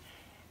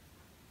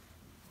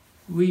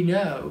 We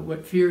know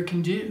what fear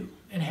can do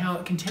and how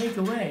it can take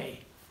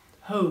away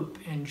hope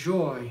and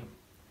joy,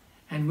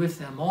 and with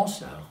them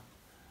also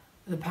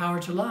the power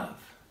to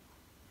love.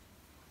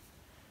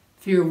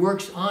 Fear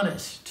works on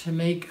us to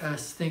make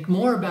us think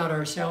more about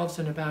ourselves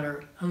and about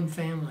our own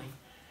family,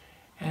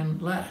 and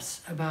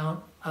less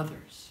about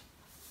others.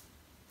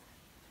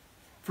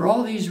 For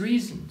all these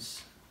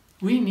reasons,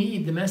 we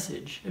need the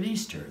message of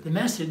Easter, the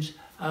message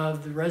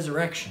of the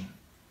resurrection,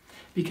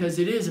 because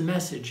it is a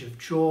message of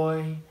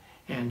joy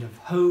and of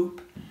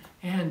hope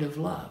and of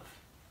love.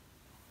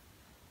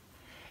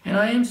 And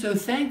I am so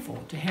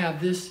thankful to have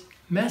this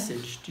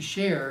message to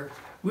share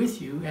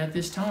with you at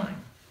this time.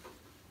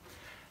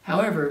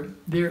 However,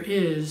 there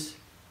is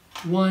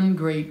one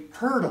great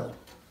hurdle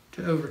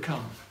to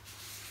overcome,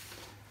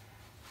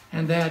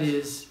 and that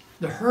is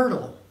the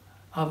hurdle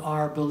of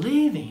our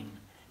believing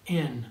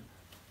in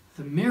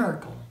the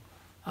miracle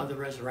of the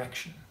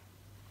resurrection.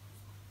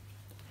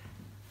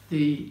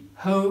 The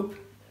hope,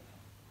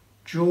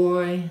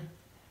 joy,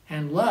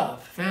 and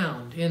love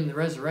found in the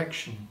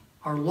resurrection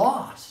are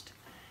lost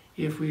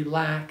if we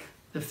lack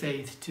the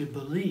faith to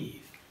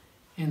believe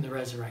in the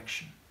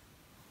resurrection.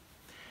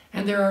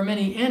 And there are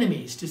many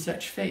enemies to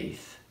such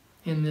faith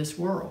in this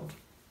world.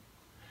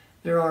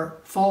 There are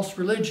false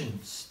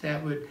religions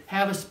that would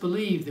have us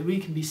believe that we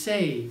can be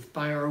saved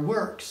by our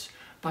works,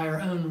 by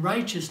our own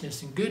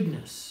righteousness and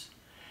goodness.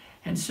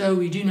 And so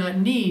we do not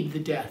need the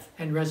death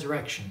and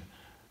resurrection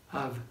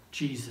of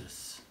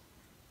Jesus.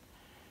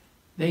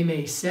 They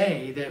may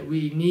say that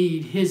we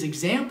need his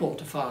example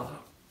to follow,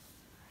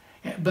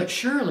 but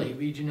surely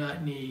we do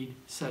not need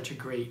such a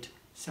great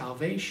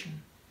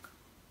salvation.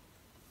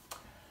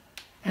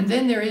 And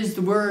then there is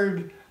the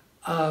word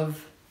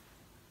of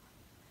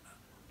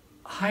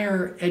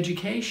higher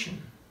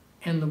education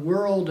and the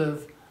world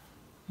of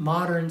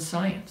modern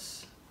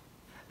science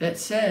that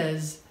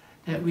says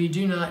that we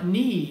do not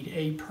need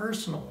a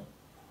personal,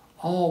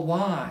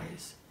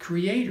 all-wise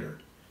creator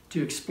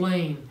to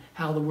explain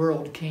how the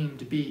world came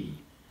to be.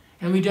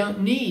 And we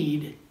don't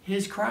need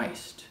his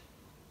Christ.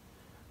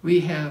 We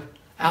have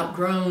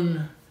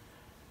outgrown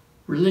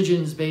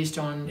religions based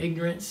on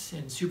ignorance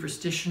and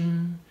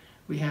superstition.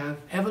 We have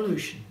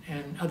evolution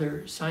and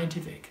other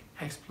scientific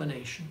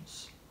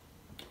explanations.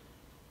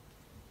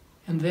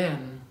 And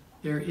then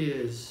there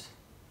is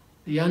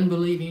the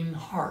unbelieving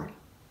heart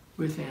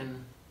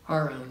within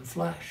our own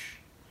flesh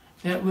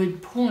that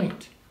would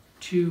point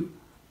to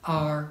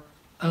our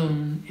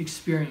own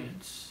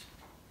experience.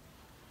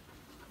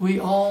 We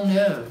all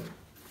know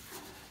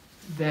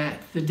that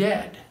the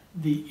dead,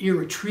 the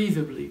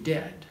irretrievably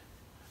dead,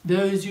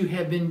 those who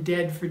have been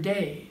dead for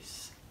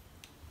days,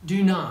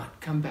 do not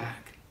come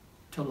back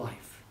to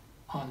life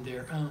on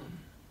their own.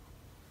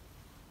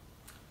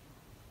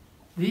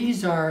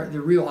 These are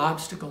the real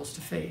obstacles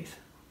to faith,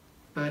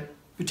 but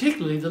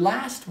particularly the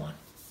last one.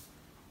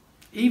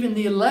 Even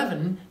the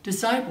 11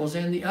 disciples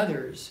and the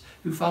others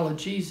who followed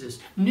Jesus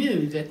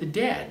knew that the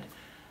dead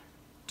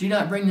do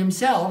not bring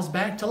themselves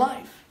back to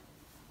life.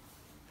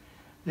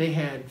 They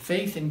had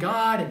faith in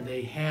God, and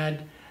they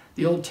had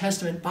the Old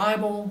Testament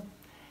Bible,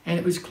 and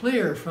it was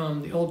clear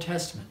from the Old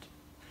Testament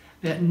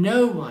that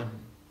no one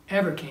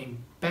ever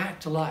came back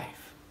to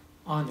life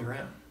on their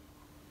own.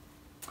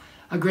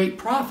 A great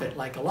prophet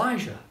like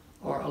Elijah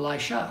or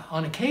Elisha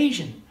on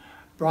occasion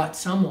brought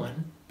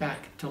someone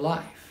back to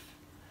life.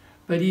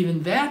 But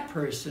even that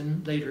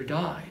person later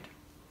died.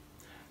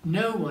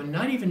 no one,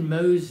 not even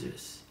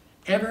Moses,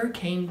 ever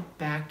came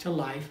back to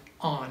life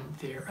on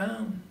their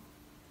own.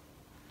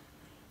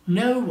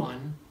 No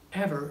one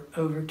ever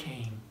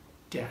overcame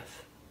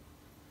death.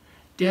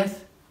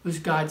 Death was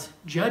God's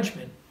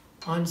judgment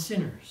on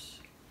sinners,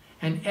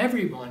 and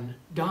everyone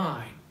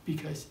died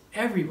because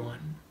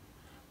everyone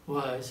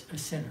was a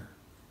sinner.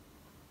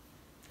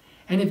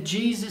 And if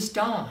Jesus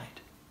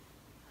died,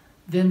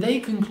 then they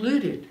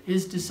concluded,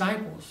 his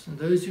disciples and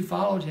those who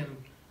followed him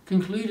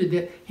concluded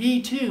that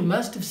he too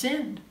must have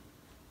sinned.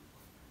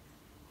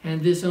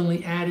 And this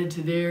only added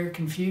to their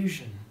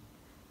confusion,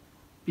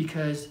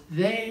 because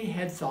they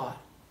had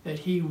thought that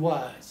he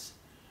was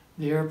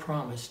their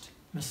promised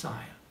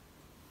Messiah.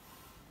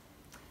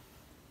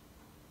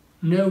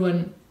 No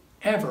one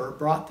ever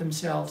brought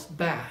themselves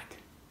back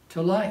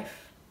to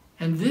life.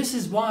 And this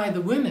is why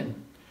the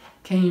women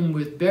came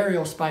with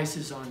burial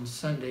spices on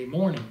Sunday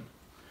morning.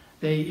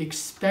 They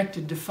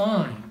expected to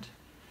find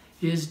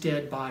his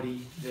dead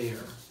body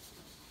there.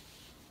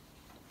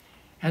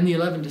 And the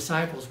 11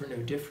 disciples were no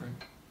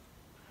different.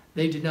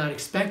 They did not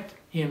expect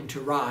him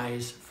to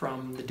rise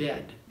from the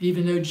dead,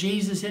 even though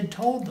Jesus had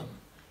told them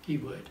he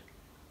would.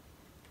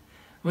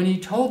 When he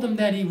told them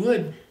that he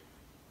would,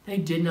 they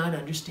did not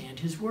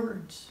understand his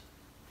words.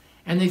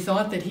 And they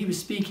thought that he was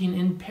speaking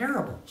in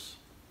parables,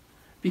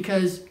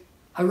 because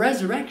a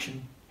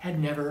resurrection had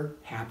never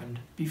happened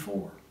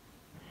before.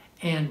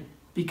 And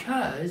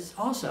because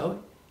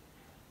also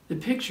the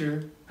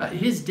picture,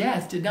 his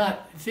death did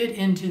not fit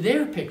into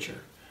their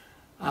picture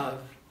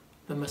of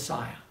the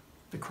Messiah,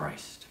 the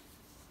Christ.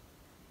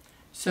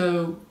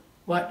 So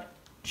what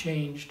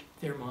changed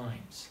their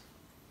minds?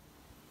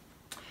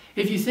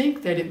 If you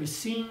think that it was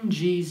seeing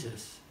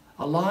Jesus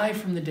alive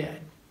from the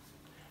dead,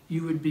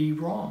 you would be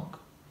wrong,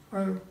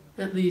 or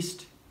at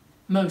least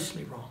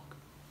mostly wrong.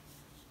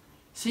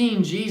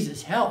 Seeing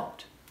Jesus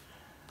helped,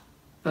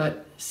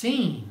 but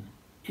seeing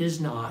is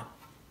not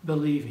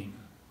believing,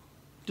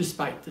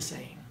 despite the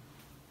saying.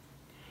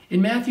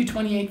 In Matthew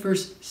 28,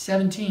 verse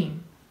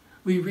 17,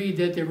 we read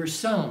that there were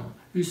some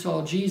who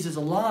saw Jesus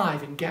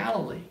alive in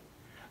Galilee,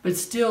 but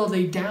still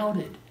they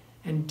doubted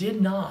and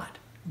did not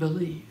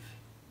believe.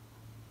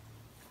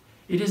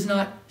 It is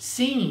not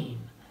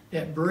seeing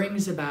that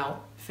brings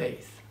about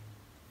faith.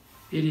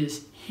 It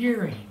is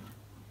hearing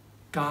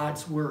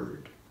God's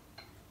word.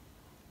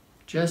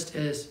 Just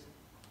as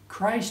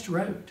Christ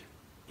wrote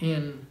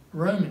in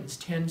Romans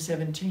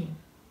 10:17.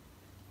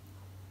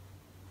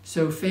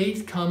 So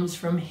faith comes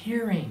from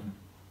hearing,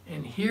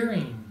 and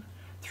hearing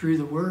through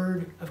the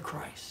word of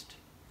Christ.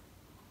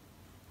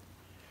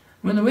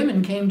 When the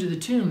women came to the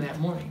tomb that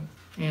morning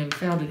and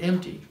found it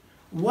empty,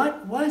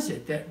 what was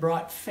it that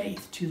brought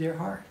faith to their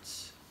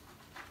hearts?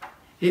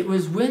 It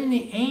was when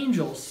the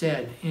angel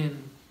said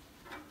in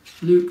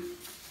Luke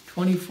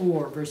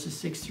 24, verses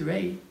 6 through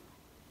 8,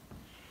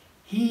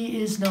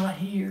 "He is not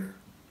here,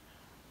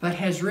 but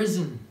has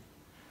risen.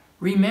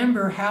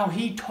 Remember how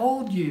he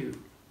told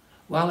you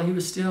while he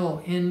was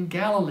still in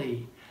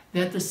Galilee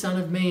that the Son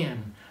of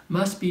Man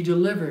must be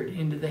delivered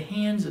into the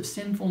hands of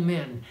sinful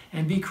men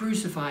and be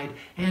crucified,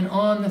 and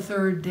on the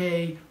third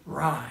day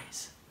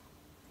rise."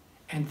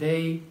 And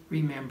they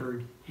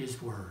remembered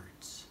his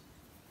words.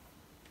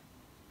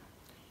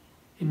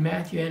 In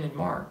Matthew and in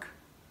Mark,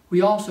 we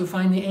also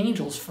find the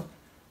angels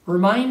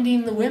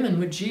reminding the women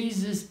what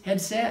Jesus had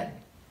said.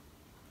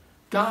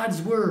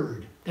 God's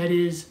word, that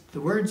is,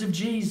 the words of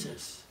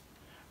Jesus,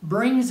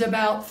 brings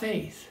about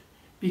faith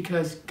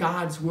because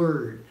God's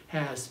word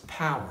has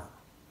power.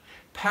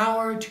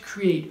 Power to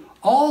create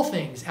all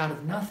things out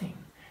of nothing,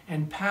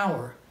 and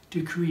power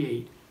to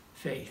create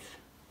faith.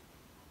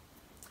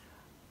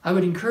 I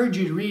would encourage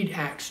you to read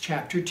Acts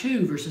chapter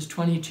 2, verses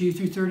 22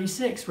 through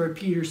 36, where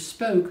Peter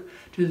spoke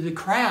to the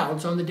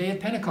crowds on the day of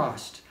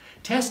Pentecost,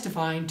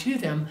 testifying to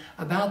them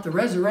about the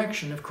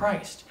resurrection of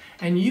Christ.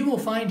 And you will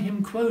find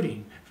him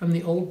quoting from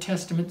the Old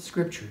Testament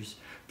scriptures,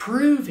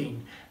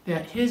 proving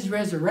that his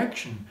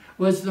resurrection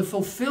was the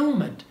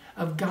fulfillment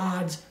of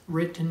God's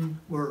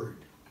written word.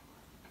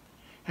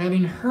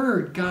 Having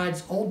heard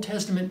God's Old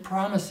Testament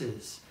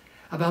promises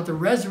about the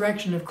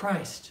resurrection of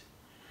Christ,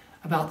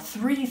 about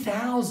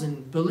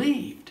 3,000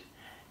 believed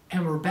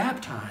and were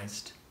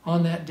baptized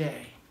on that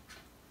day.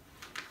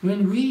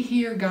 When we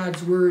hear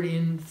God's word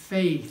in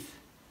faith,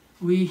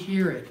 we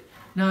hear it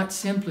not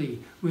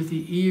simply with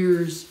the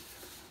ears,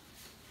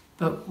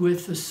 but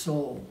with the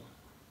soul.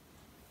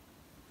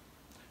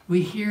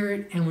 We hear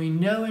it and we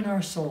know in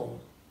our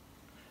soul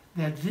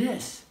that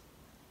this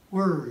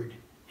word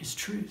is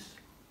truth,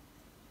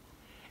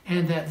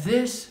 and that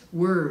this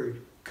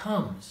word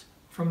comes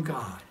from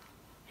God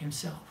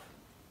himself.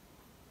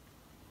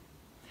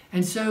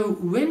 And so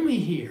when we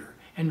hear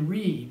and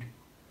read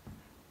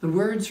the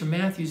words from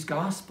Matthew's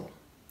gospel,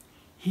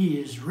 he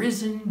is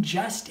risen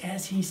just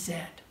as he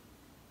said,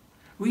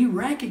 we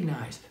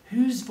recognize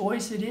whose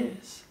voice it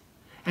is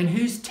and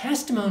whose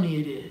testimony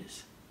it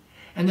is,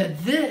 and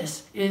that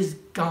this is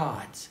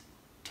God's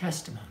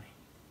testimony.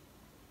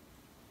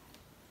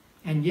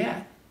 And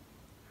yet,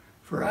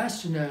 for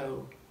us to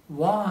know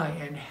why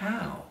and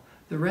how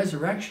the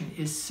resurrection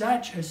is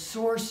such a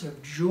source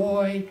of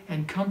joy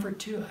and comfort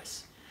to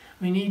us,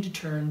 we need to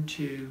turn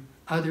to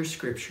other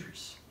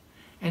scriptures.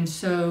 And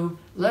so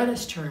let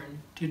us turn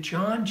to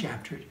John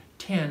chapter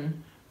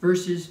 10,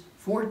 verses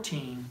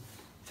 14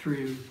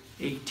 through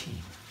 18.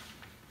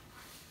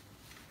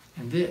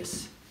 And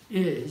this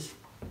is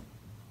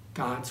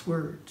God's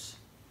words,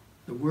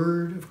 the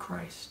word of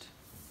Christ.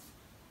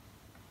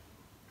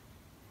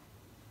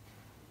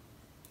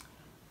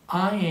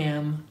 I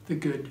am the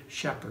good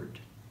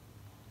shepherd.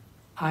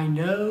 I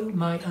know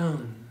my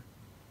own,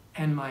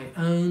 and my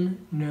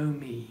own know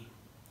me,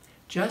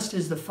 just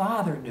as the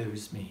Father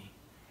knows me,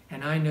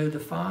 and I know the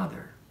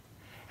Father.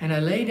 And I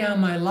lay down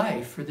my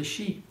life for the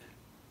sheep.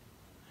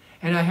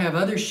 And I have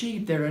other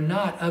sheep that are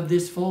not of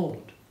this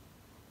fold.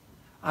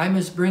 I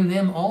must bring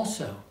them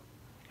also,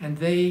 and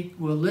they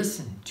will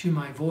listen to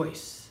my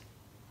voice.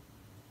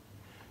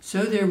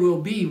 So there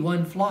will be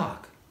one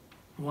flock,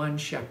 one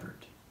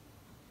shepherd.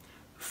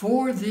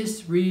 For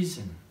this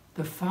reason,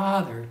 the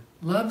Father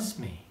loves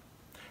me,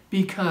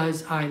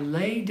 because I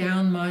lay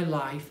down my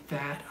life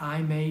that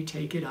I may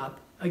take it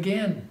up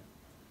again.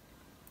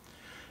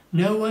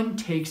 No one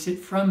takes it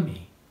from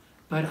me,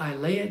 but I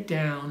lay it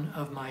down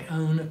of my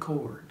own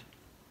accord.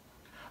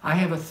 I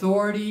have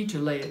authority to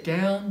lay it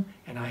down,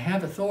 and I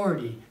have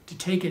authority to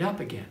take it up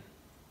again.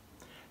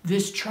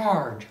 This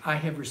charge I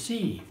have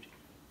received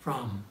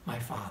from my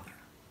Father.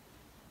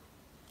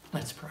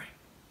 Let's pray.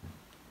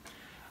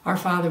 Our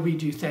Father, we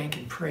do thank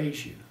and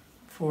praise you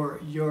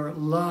for your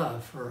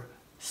love for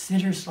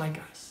sinners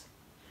like us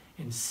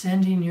in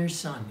sending your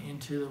Son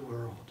into the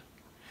world.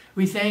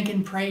 We thank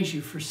and praise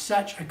you for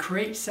such a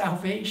great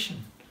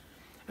salvation,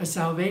 a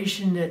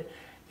salvation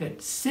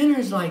that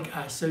sinners like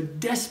us so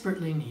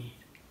desperately need.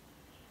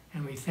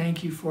 And we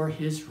thank you for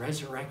his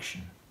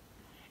resurrection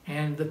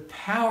and the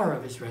power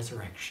of his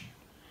resurrection.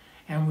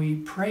 And we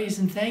praise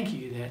and thank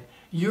you that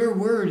your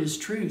word is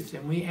truth,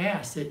 and we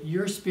ask that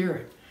your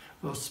Spirit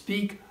will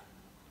speak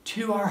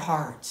to our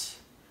hearts,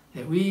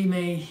 that we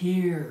may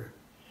hear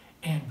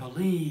and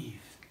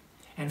believe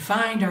and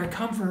find our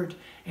comfort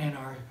and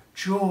our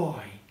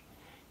joy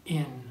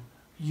in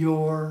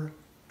your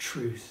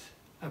truth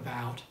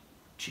about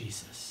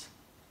Jesus.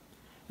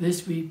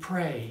 This we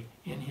pray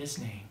in his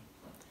name.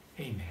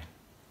 Amen.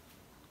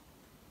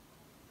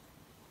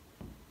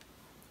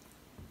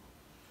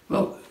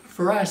 Well,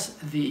 for us,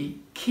 the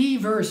key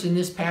verse in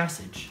this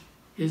passage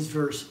is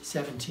verse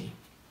 17,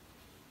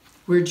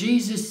 where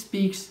Jesus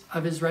speaks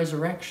of his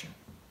resurrection.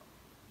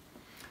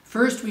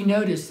 First, we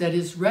notice that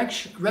his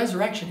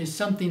resurrection is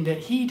something that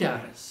he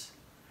does,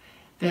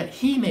 that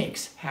he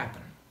makes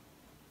happen.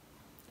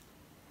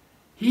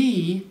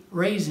 He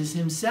raises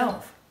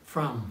himself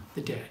from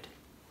the dead.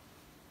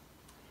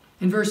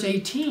 In verse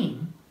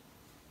 18,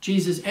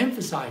 Jesus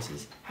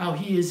emphasizes how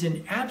he is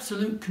in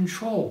absolute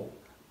control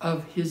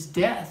of his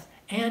death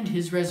and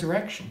his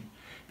resurrection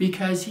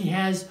because he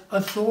has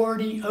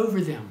authority over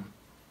them,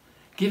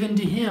 given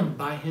to him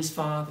by his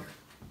Father.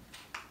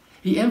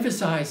 He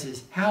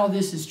emphasizes how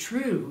this is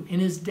true in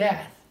his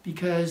death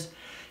because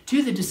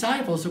to the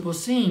disciples it will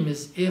seem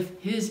as if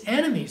his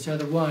enemies are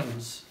the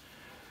ones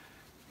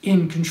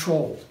in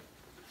control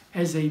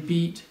as they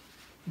beat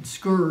and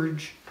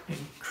scourge and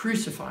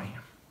crucify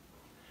him.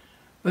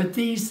 But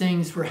these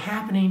things were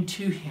happening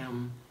to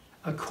him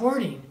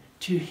according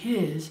to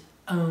his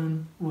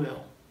own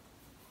will.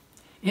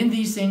 In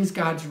these things,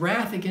 God's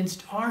wrath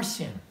against our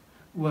sin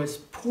was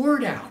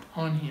poured out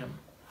on him,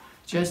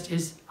 just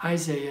as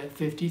Isaiah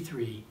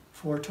 53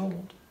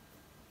 foretold.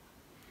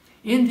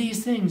 In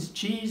these things,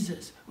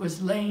 Jesus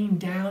was laying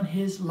down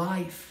his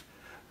life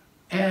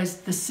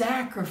as the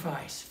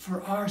sacrifice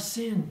for our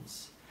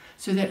sins,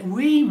 so that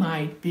we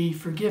might be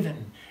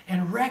forgiven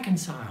and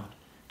reconciled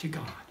to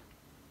God.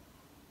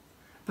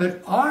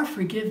 But our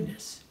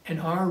forgiveness and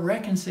our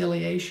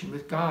reconciliation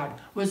with God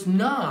was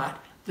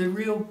not the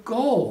real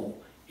goal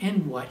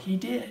in what he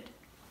did.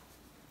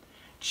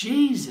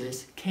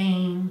 Jesus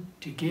came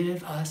to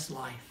give us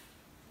life.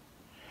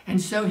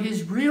 And so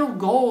his real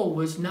goal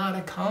was not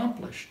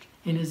accomplished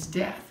in his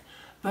death,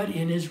 but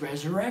in his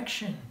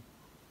resurrection.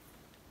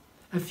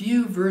 A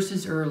few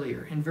verses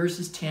earlier, in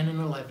verses 10 and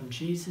 11,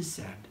 Jesus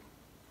said,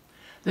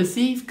 "The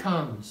thief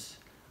comes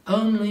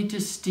only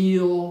to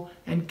steal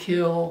and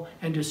kill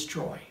and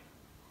destroy.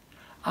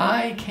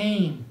 I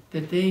came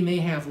that they may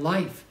have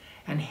life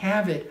and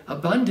have it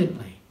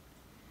abundantly.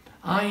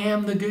 I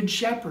am the good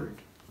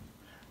shepherd.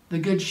 The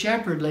good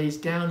shepherd lays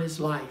down his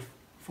life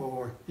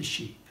for the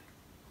sheep."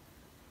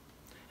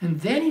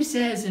 And then he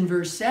says in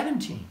verse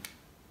 17,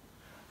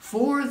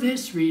 "For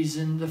this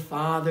reason the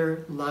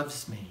Father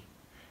loves me,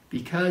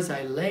 because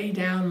I lay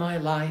down my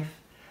life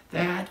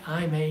that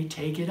I may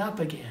take it up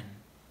again."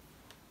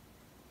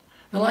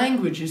 The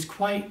language is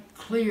quite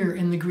clear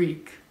in the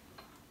Greek.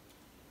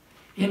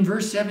 In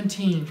verse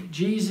 17,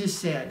 Jesus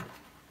said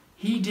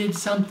he did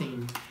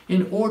something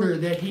in order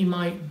that he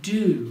might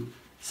do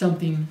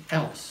something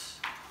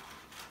else.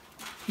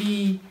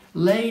 He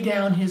laid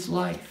down his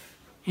life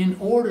in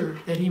order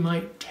that he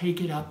might take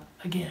it up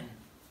again.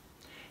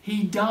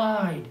 He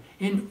died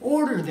in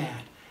order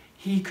that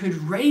he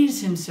could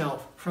raise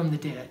himself from the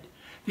dead,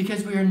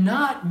 because we are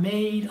not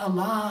made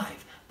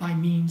alive by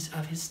means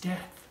of his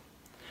death.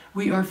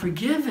 We are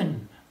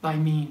forgiven by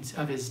means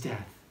of his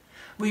death.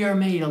 We are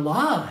made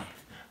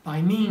alive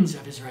by means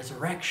of his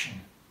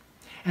resurrection.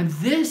 And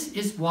this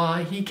is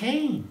why he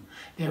came,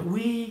 that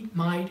we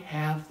might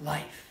have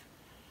life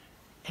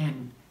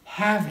and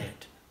have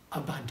it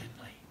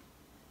abundantly.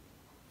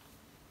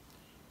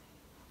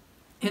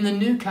 In the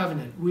new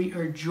covenant, we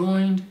are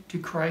joined to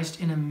Christ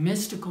in a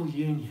mystical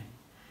union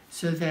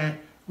so that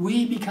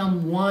we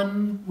become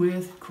one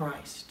with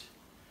Christ.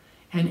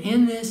 And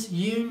in this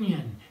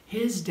union,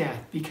 his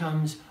death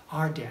becomes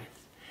our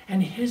death,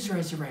 and his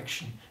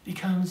resurrection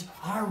becomes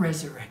our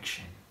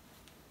resurrection.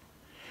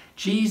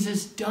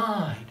 Jesus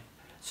died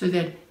so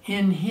that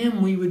in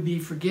him we would be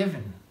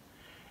forgiven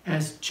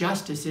as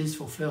justice is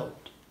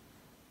fulfilled.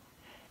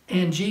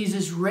 And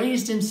Jesus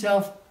raised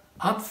himself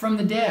up from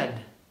the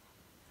dead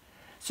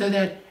so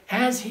that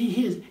as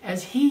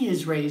he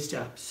is raised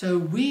up, so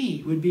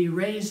we would be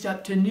raised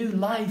up to new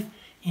life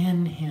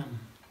in him.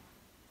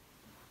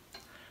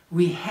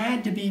 We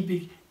had to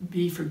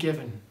be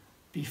forgiven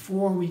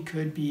before we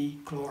could be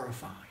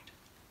glorified,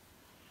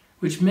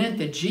 which meant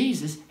that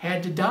Jesus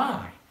had to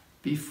die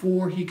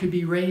before he could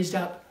be raised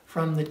up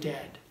from the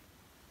dead.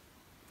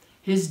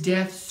 His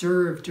death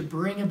served to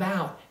bring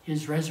about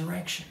his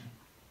resurrection.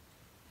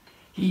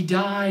 He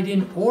died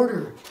in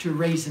order to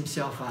raise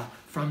himself up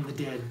from the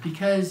dead,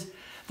 because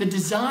the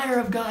desire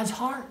of God's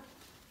heart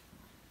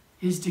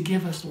is to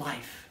give us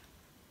life,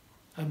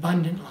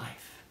 abundant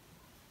life.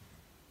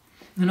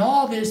 And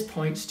all this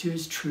points to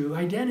his true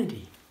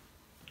identity.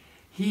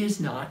 He is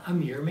not a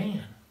mere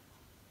man.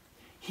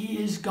 He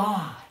is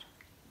God,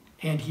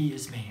 and he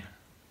is man.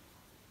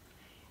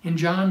 In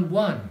John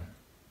 1,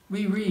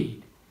 we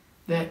read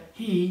that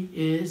he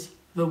is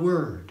the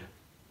Word,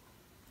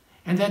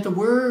 and that the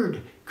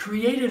Word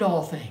created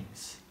all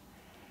things,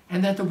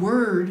 and that the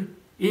Word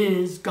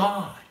is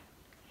God,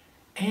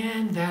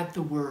 and that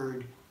the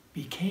Word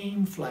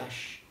became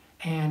flesh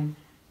and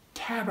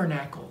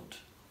tabernacled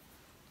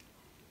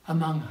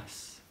among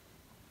us.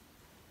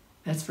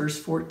 That's verse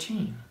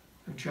 14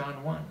 of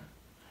John 1.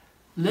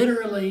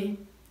 Literally,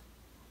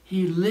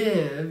 he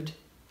lived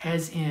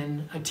as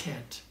in a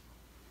tent.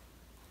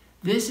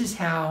 This is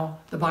how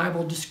the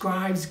Bible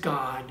describes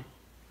God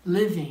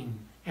living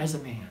as a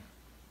man.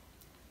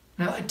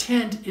 Now, a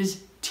tent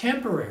is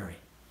temporary.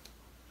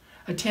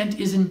 A tent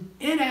is an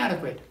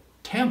inadequate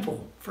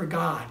temple for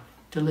God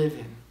to live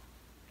in.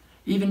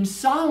 Even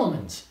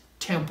Solomon's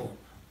temple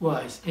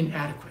was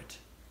inadequate.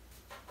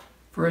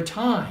 For a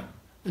time,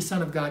 the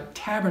Son of God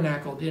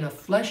tabernacled in a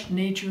flesh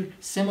nature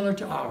similar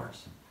to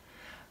ours,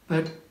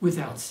 but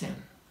without sin.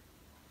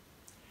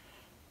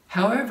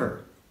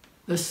 However,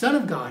 the Son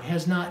of God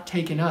has not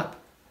taken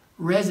up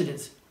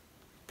residence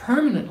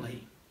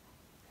permanently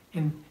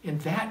in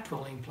that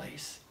dwelling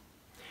place.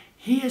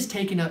 He has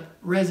taken up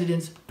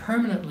residence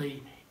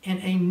permanently in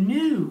a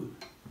new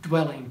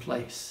dwelling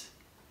place.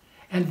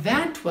 And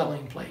that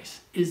dwelling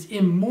place is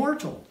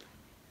immortal,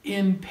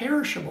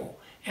 imperishable,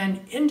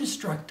 and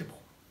indestructible.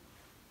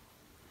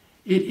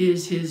 It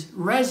is his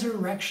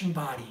resurrection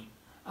body,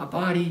 a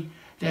body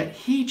that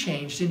he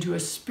changed into a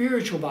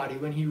spiritual body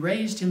when he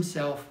raised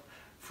himself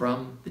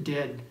from the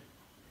dead.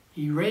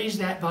 He raised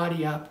that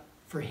body up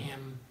for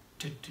him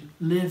to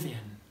live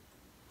in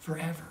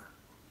forever.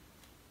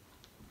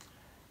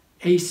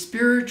 A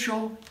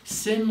spiritual,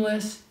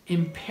 sinless,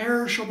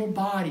 imperishable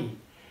body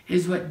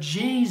is what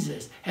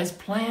Jesus has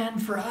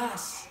planned for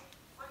us.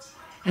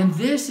 And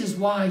this is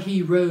why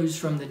he rose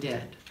from the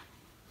dead.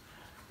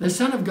 The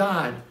Son of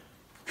God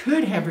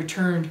could have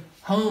returned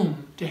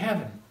home to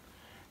heaven,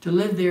 to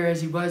live there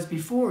as he was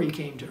before he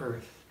came to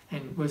earth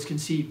and was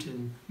conceived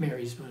in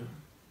Mary's womb.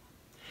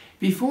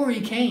 Before he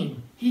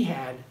came, he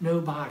had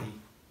no body.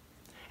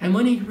 And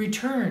when he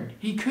returned,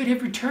 he could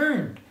have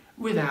returned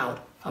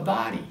without a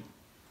body.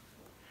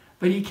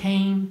 But he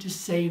came to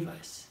save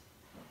us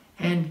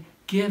and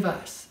give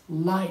us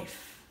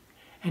life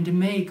and to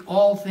make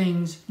all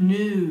things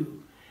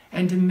new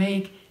and to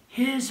make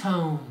his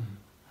home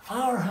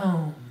our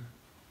home.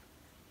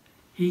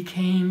 He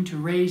came to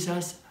raise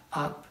us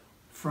up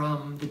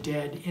from the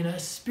dead in a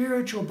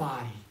spiritual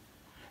body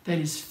that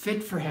is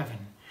fit for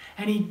heaven.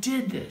 And he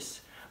did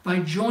this by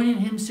joining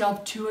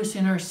himself to us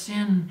in our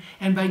sin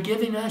and by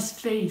giving us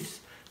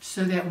faith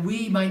so that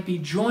we might be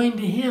joined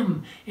to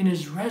him in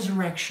his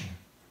resurrection,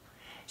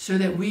 so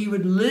that we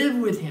would live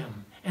with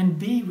him and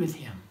be with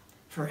him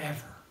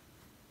forever.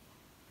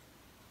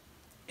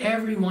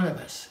 Every one of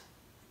us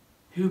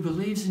who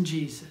believes in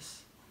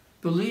Jesus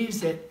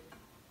believes that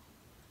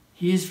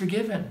he is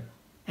forgiven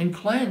and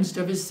cleansed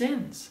of his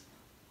sins.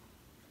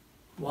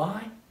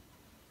 Why?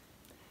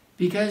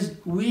 Because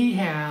we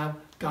have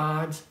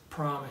God's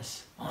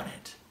promise on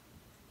it.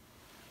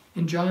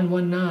 In John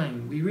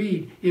 1:9, we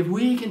read, if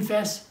we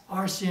confess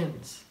our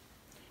sins,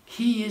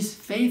 he is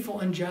faithful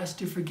and just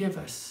to forgive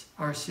us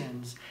our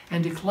sins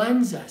and to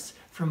cleanse us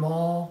from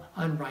all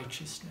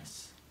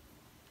unrighteousness.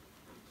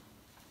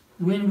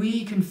 when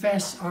we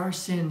confess our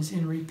sins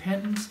in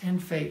repentance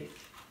and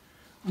faith,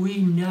 we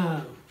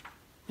know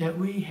that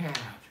we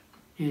have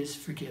his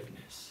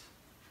forgiveness.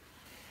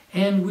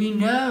 And we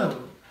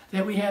know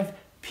that we have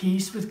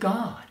peace with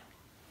God.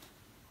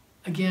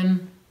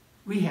 Again,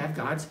 we have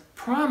God's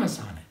promise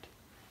on it.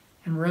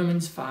 In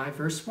Romans 5,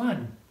 verse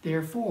 1,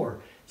 therefore,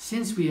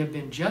 since we have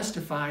been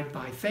justified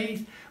by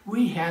faith,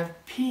 we have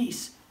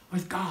peace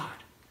with God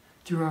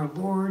through our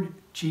Lord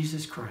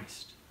Jesus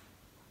Christ.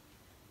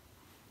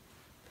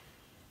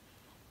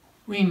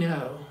 We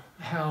know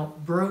how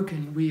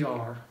broken we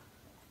are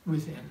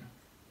within,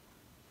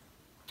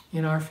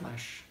 in our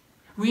flesh.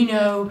 We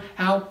know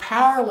how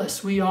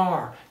powerless we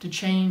are to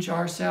change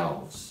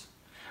ourselves.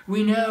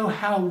 We know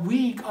how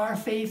weak our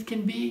faith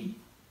can be.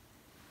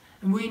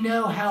 And we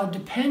know how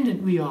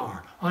dependent we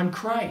are on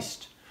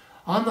Christ,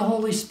 on the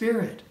Holy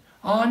Spirit,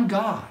 on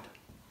God,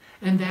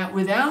 and that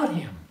without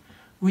him,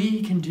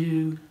 we can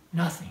do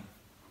nothing.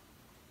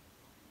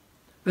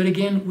 But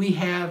again, we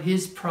have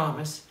his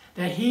promise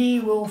that he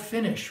will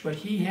finish what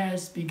he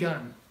has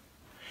begun,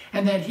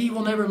 and that he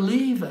will never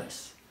leave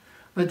us,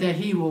 but that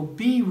he will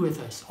be with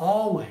us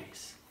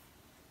always.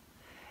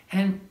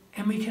 And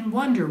we can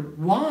wonder,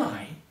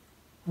 why?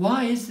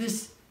 Why is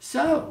this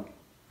so?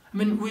 I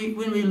mean,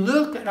 when we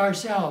look at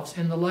ourselves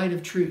in the light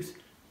of truth,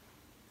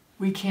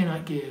 we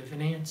cannot give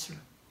an answer.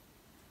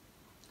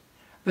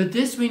 But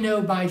this we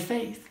know by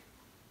faith,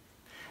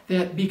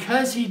 that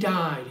because he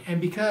died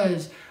and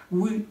because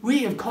we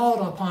have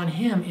called upon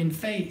him in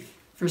faith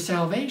for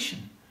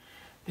salvation,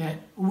 that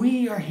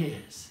we are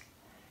his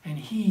and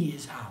he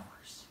is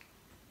ours.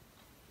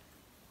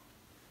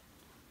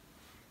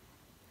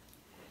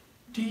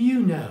 Do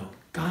you know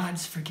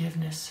God's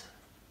forgiveness?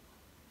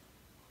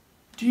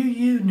 Do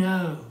you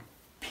know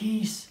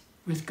peace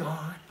with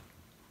God?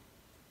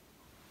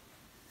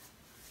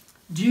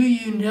 Do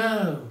you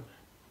know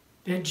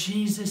that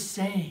Jesus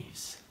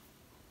saves?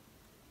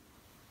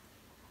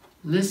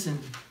 Listen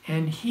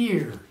and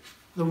hear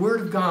the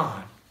word of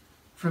God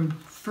from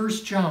 1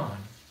 John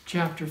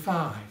chapter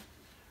 5,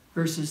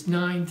 verses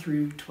 9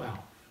 through 12.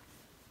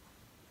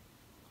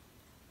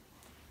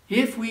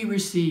 If we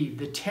receive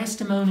the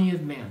testimony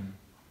of men,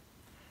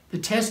 the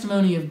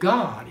testimony of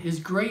God is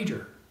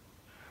greater.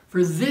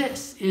 For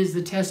this is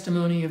the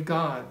testimony of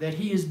God, that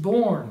he is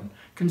born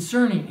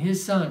concerning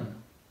his Son.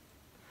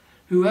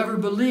 Whoever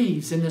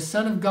believes in the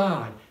Son of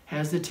God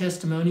has the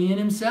testimony in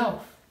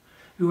himself.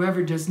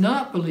 Whoever does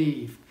not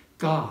believe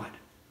God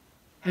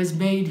has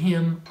made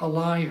him a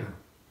liar,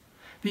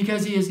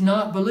 because he has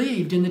not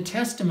believed in the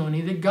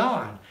testimony that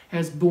God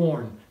has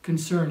borne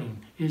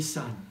concerning his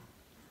Son.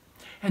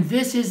 And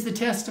this is the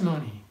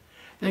testimony,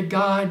 that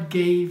God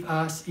gave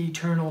us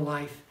eternal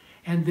life,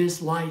 and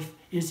this life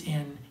is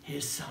in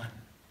his Son.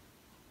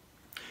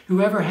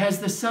 Whoever has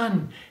the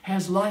Son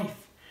has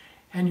life,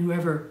 and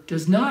whoever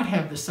does not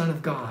have the Son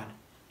of God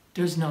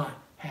does not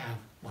have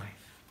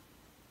life.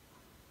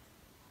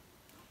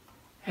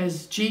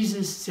 As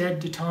Jesus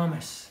said to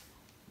Thomas,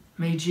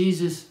 may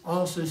Jesus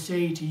also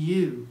say to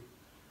you,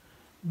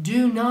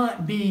 do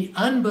not be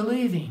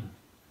unbelieving,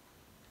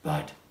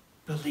 but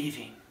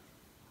believing.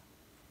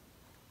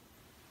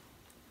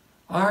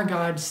 Our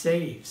God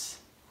saves,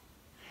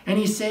 and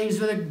he saves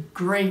with a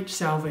great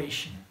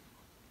salvation.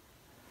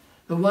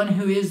 The one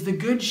who is the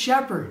good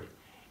shepherd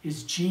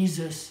is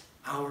Jesus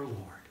our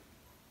Lord.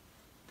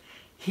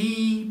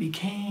 He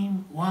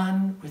became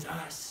one with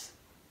us.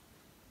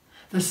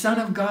 The Son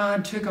of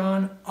God took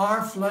on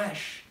our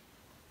flesh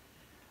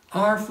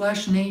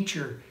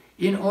nature,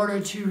 in order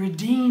to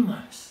redeem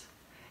us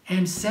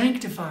and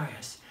sanctify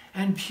us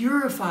and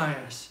purify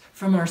us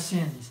from our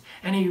sins.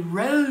 And he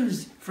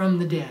rose from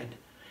the dead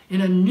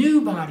in a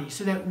new body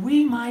so that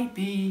we might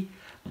be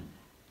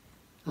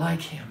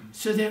like him,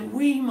 so that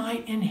we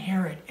might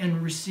inherit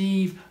and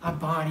receive a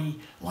body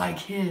like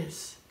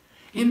his,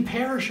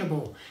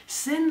 imperishable,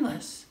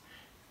 sinless,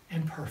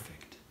 and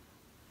perfect.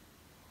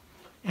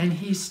 And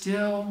he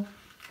still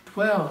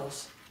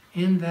dwells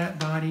in that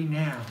body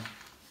now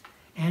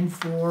and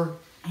for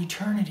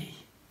eternity,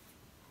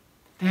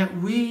 that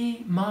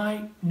we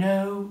might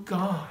know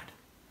God,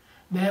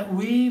 that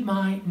we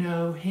might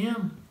know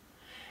him,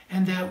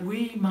 and that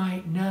we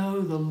might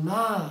know the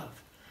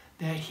love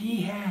that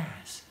he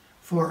has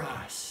for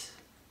us.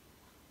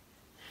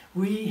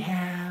 We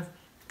have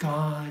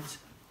God's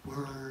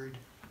word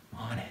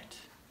on it.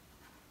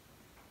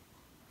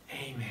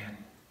 Amen.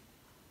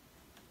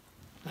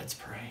 Let's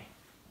pray.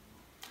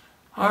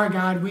 Our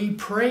God, we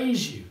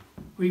praise you.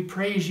 We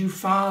praise you,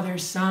 Father,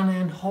 Son,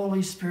 and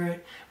Holy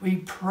Spirit. We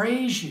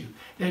praise you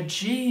that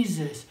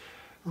Jesus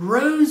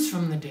rose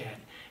from the dead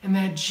and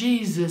that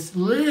Jesus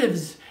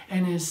lives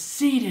and is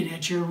seated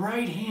at your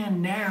right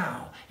hand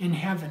now in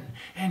heaven,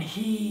 and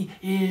he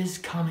is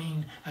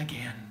coming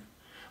again.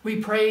 We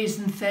praise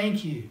and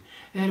thank you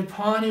that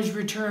upon his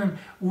return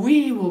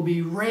we will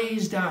be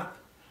raised up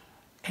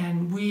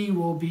and we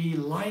will be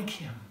like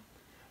him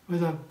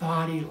with a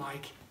body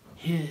like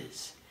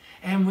his,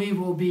 and we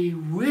will be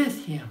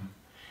with him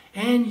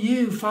and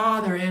you,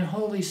 Father and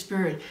Holy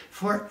Spirit,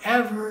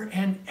 forever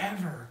and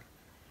ever,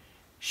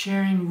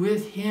 sharing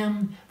with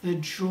him the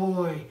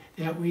joy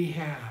that we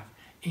have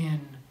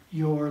in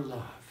your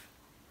love.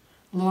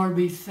 Lord,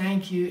 we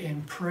thank you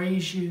and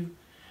praise you.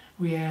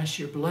 We ask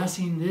your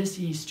blessing this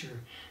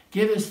Easter.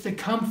 Give us the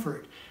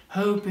comfort,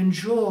 hope, and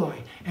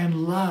joy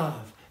and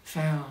love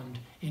found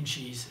in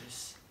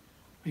Jesus.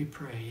 We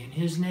pray in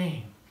his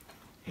name.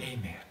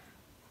 Amen.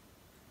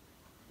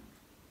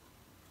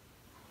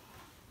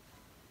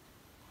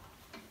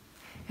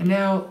 And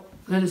now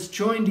let us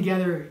join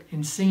together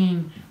in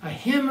singing a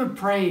hymn of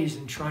praise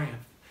and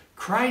triumph.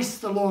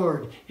 Christ the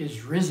Lord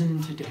is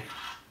risen today.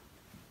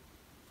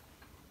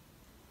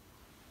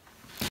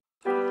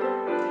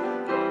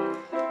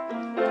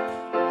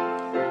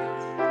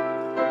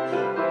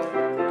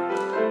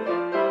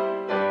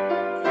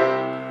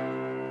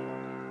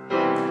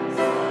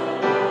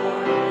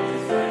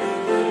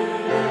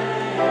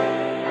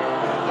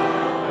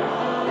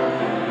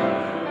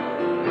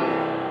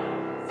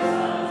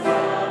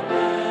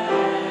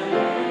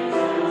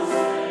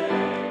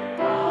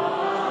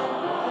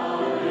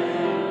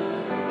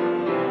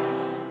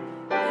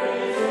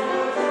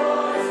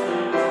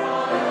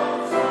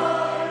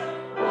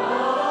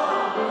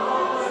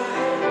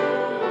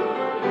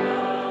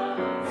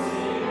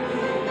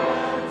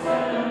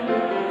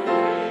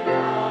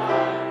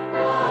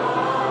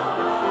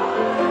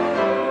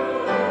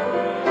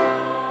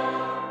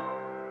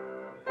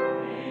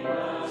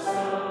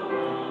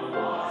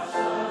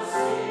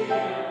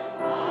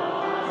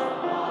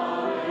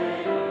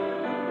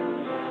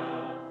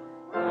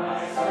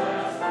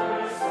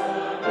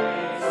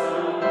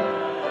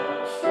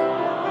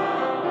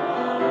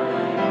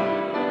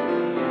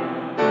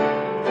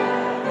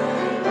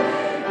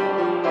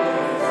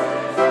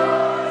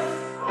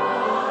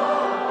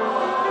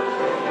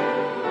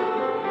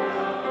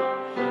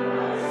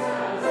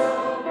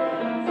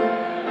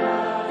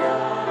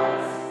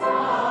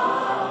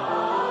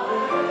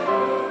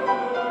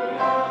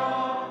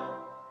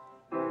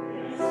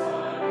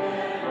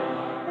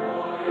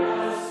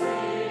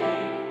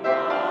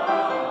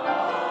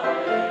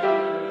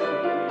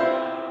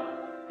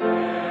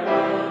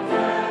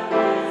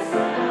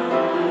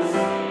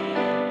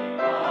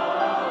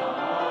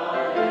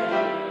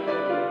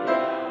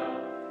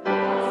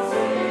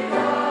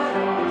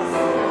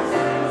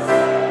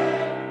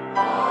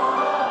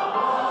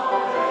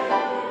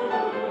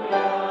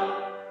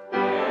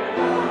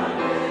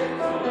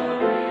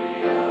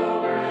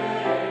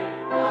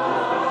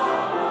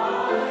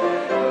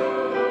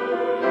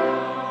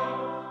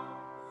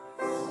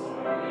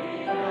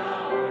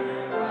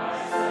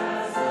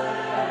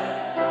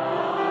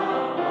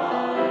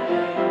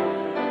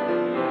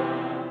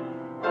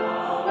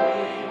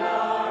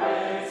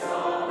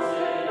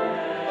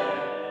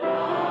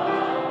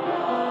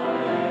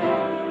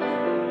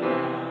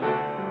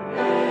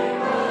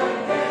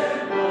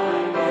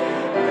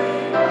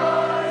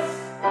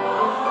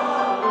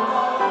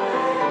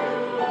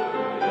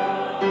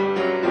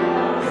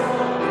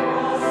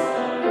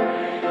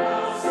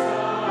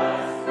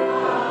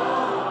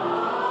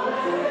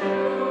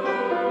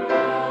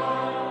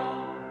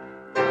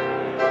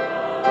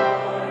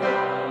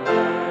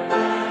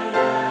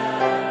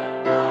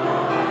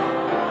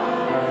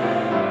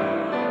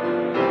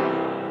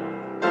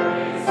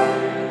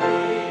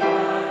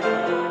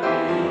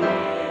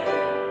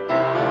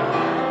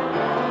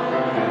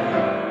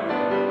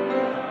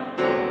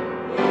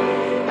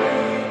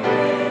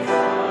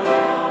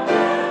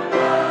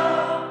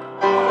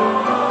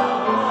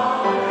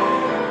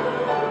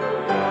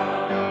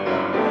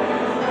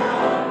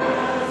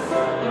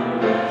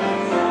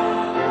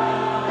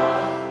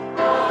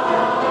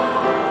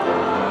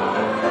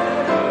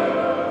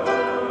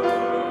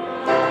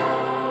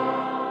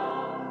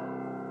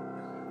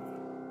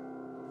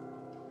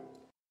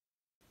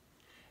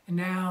 And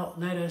now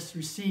let us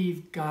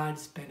receive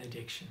God's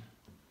benediction.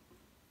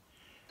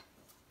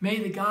 May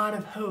the God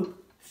of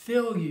hope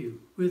fill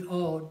you with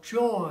all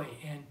joy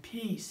and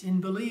peace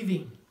in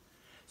believing,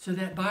 so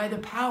that by the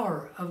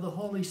power of the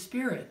Holy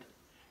Spirit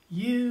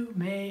you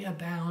may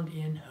abound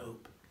in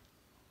hope.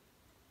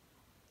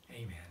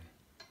 Amen.